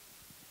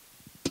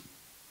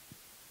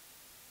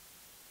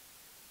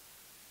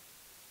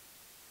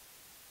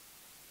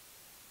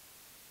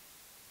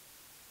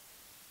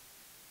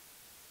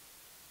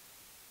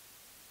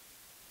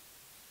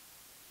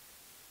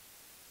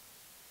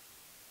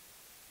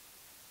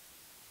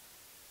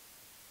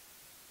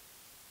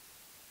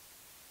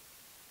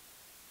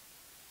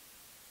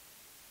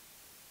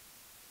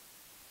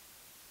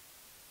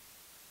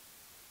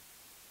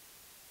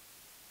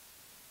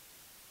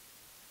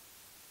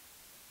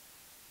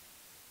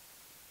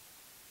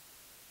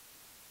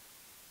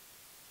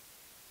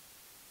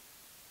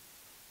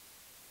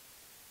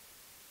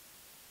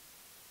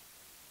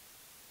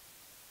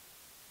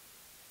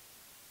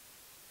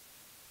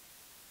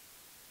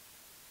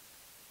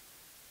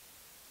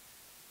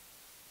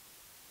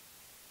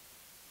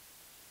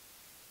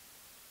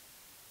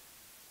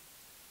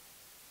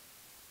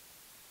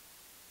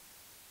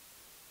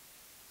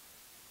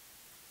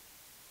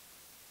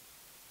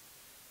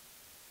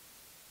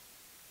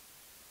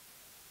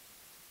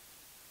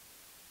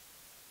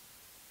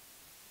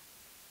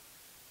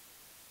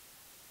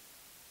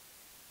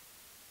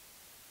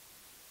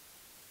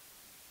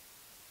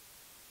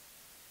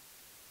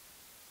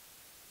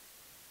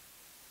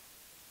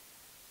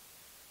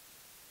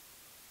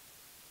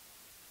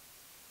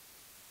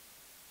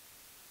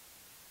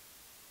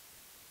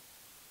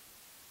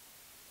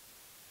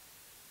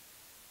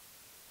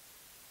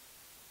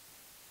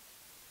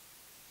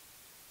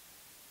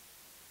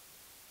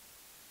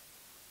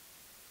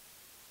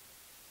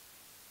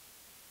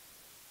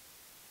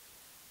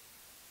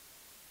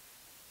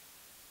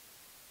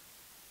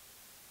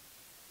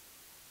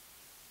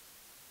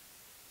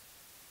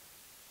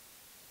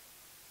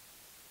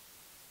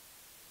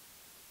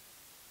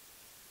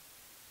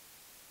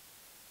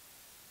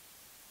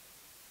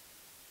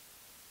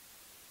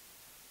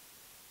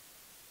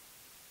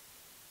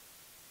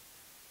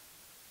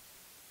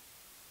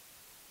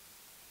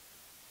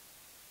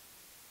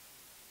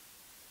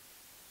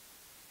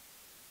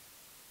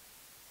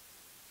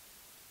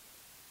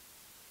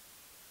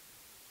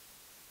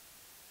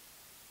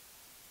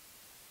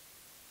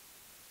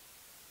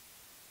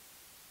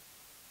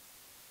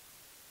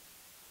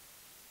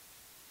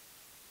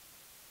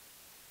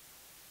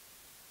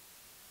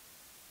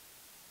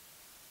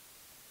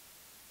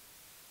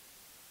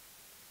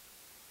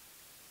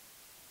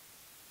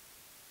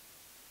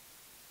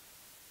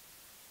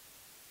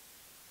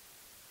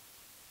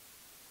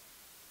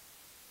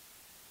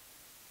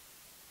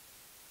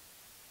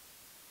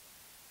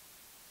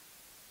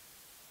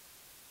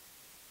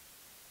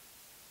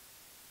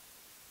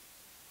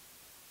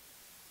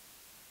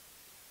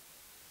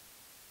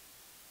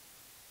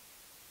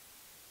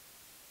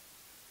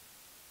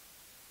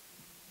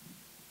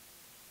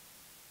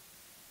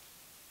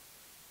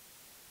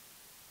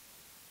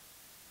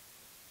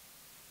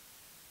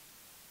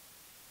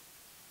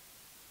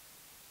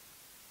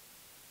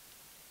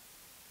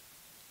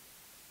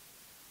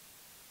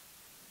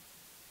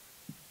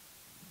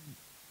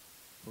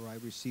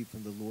 received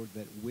from the Lord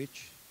that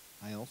which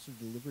I also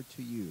delivered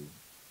to you,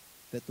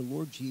 that the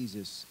Lord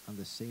Jesus, on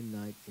the same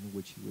night in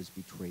which he was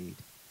betrayed,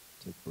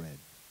 took bread.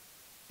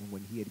 And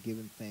when he had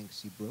given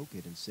thanks, he broke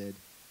it and said,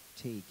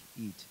 "Take,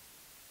 eat.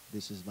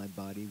 This is my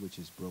body which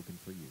is broken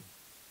for you.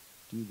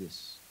 Do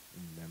this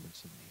in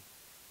remembrance of me."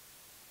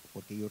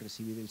 Porque yo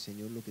recibí del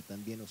Señor lo que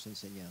también os he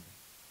enseñado,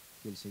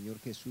 que el Señor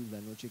Jesús, la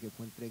noche que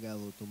fue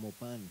entregado, tomó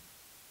pan,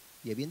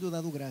 y habiendo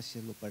dado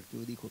gracias, lo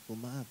partió y dijo: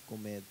 "Tomad,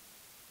 comed,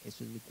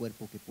 esto es mi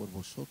cuerpo que por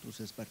vosotros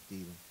es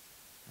partido.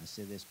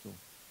 Haced esto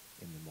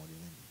en memoria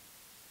de mí."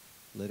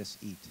 Let us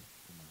eat,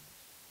 hermanos.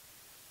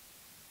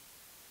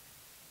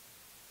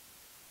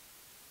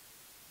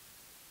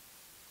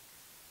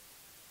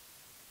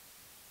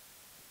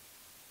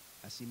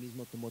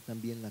 Asimismo tomó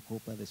también la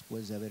copa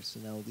después de haber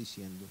cenado,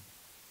 diciendo: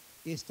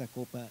 "Esta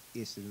copa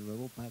es el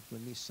nuevo pacto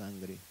en mi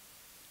sangre.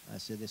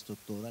 Haced esto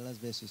todas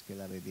las veces que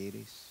la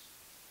bebereis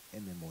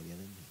en memoria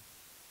de mí."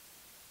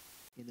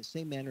 In the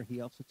same manner he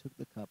also took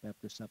the cup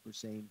after supper,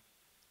 saying,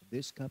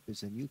 "This cup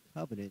is a new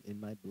covenant in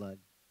my blood.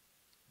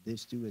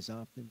 This do as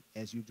often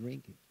as you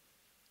drink it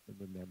in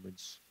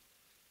remembrance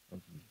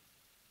of me."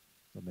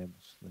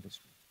 Tomemos, let us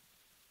drink.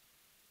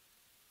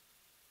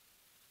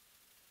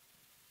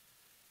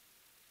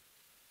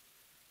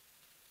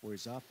 For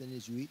as often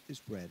as you eat this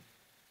bread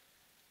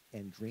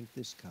and drink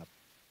this cup,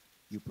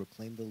 you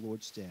proclaim the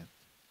Lord's death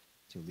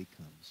till he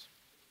comes.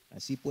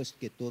 Así pues,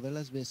 que todas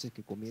las veces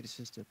que comieres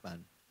este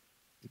pan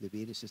y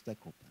bebieres esta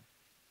copa,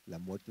 la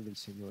muerte del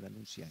Señor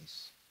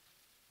anunciáis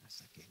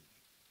hasta que Él venga.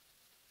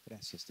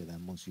 Gracias te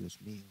damos,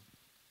 Dios mío,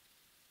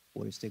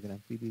 por este gran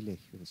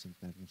privilegio de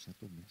sentarnos a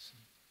tu mesa.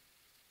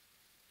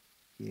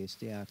 Que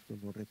este acto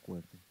nos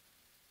recuerde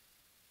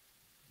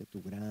de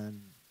tu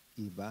gran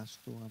y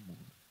vasto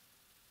amor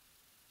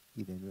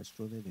y de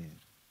nuestro deber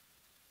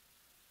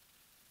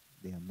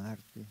de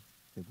amarte,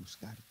 de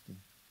buscarte,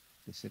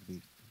 de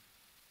servirte,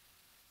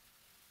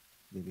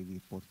 de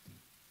vivir por ti,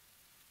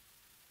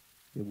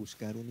 de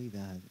buscar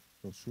unidad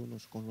los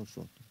unos con los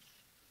otros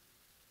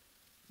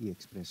y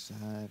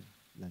expresar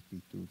la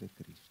actitud de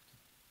Cristo.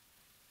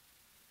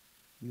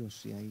 Dios,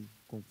 si hay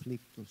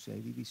conflicto, si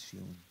hay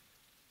división,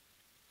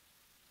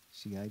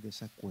 si hay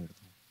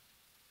desacuerdo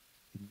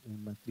en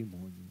un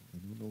matrimonio,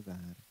 en un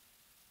hogar,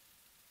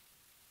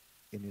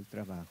 en el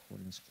trabajo,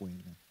 en la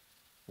escuela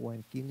o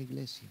aquí en la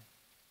iglesia,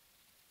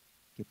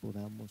 que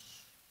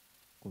podamos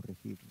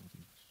corregirlo,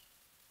 Dios.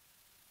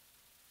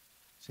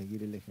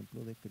 Seguir el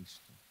ejemplo de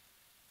Cristo.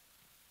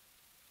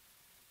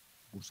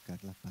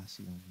 Buscar la paz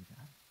y la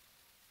unidad.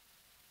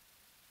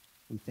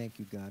 We thank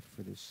you, God,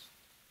 for this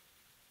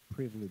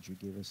privilege you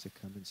give us to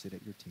come and sit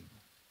at your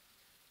table.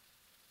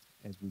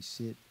 As we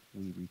sit,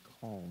 we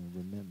recall and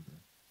remember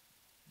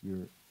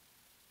your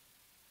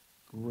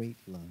great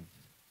love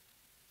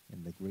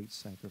and the great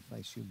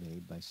sacrifice you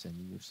made by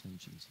sending your son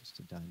Jesus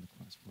to die on the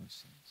cross for our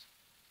sins.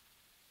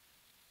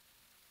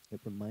 It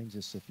reminds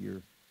us of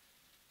your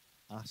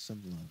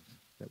awesome love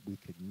that we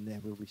could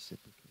never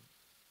reciprocate,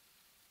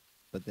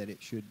 but that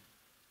it should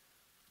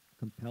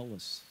compel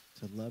us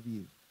to love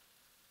you,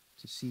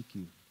 to seek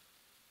you,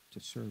 to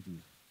serve you,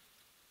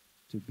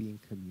 to be in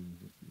communion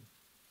with you.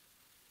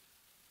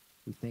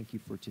 We thank you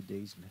for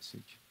today's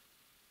message,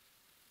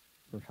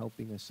 for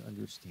helping us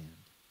understand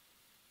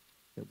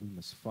that we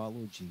must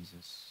follow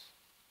Jesus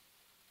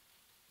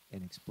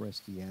and express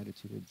the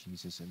attitude of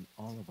Jesus in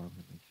all of our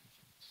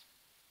relationships.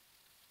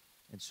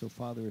 And so,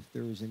 Father, if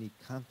there is any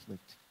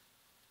conflict,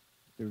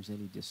 if there is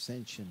any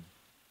dissension,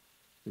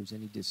 if there's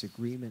any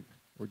disagreement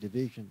or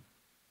division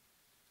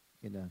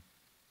in a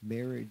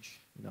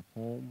marriage, in a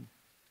home,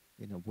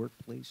 in a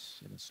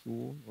workplace, in a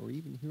school, or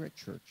even here at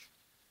church,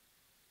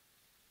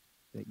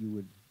 that you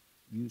would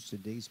use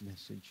today's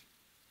message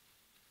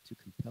to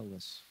compel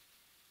us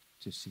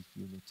to seek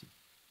unity,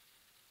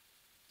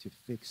 to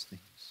fix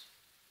things,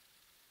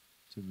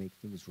 to make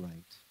things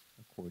right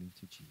according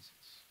to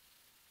Jesus.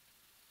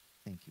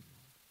 Thank you, Lord.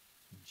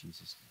 In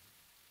Jesus'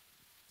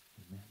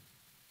 name, amen.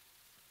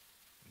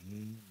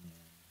 Amen.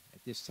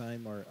 At this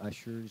time, our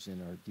ushers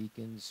and our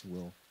deacons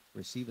will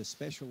receive a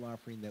special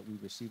offering that we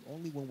receive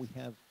only when we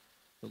have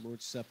the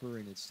Lord's Supper,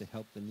 and it's to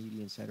help the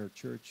needy inside our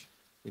church.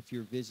 If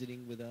you're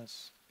visiting with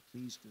us,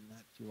 please do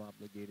not feel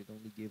obligated.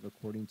 Only give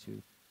according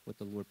to what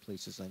the Lord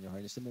places on your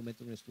heart. En este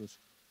momento nuestros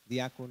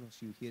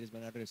diáconos y ujieres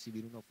van a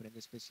recibir una ofrenda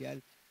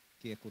especial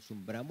que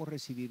acostumbramos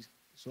recibir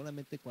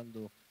solamente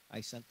cuando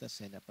hay Santa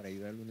Cena para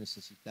ayudar a los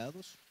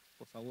necesitados.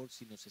 Por favor,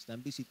 si nos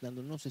están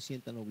visitando, no se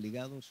sientan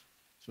obligados,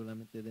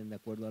 solamente den de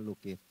acuerdo a lo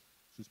que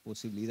sus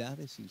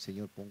posibilidades y el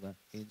Señor ponga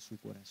en su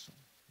corazón.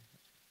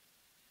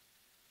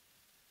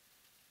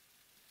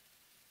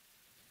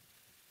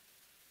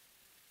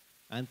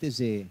 Antes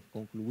de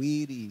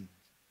concluir y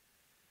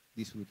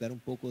disfrutar un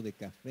poco de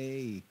café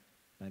y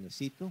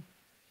panecito,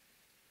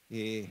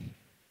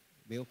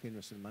 veo que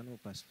nuestro hermano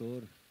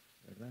pastor,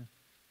 ¿verdad?,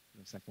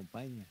 nos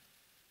acompaña.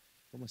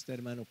 ¿Cómo está,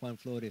 hermano Juan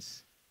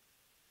Flores?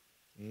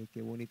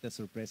 Qué bonita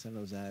sorpresa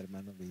nos da,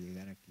 hermano, de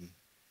llegar aquí.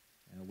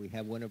 We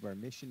have one of our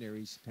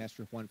missionaries,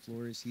 Pastor Juan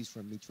Flores. He's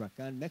from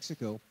Michoacán,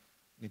 Mexico,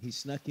 And he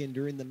snuck in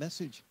during the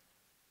message.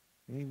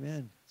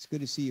 Amen. It's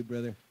good to see you,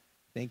 brother.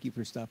 Thank you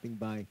for stopping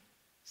by.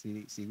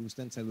 Si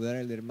gustan saludar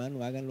al hermano,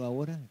 háganlo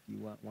ahora. If you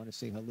want to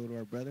say hello to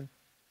our brother,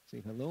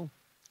 say hello.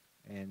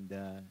 And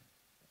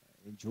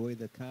enjoy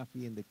the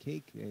coffee and the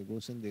cake.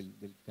 Gocen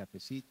del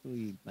cafecito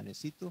y el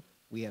panecito.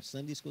 We have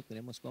Sunday school.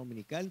 Tenemos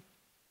dominical.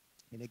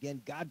 And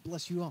again, God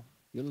bless you all.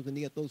 Dios los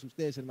bendiga a todos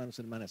ustedes, hermanos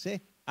y hermanas.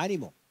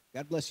 Ánimo.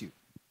 God bless you.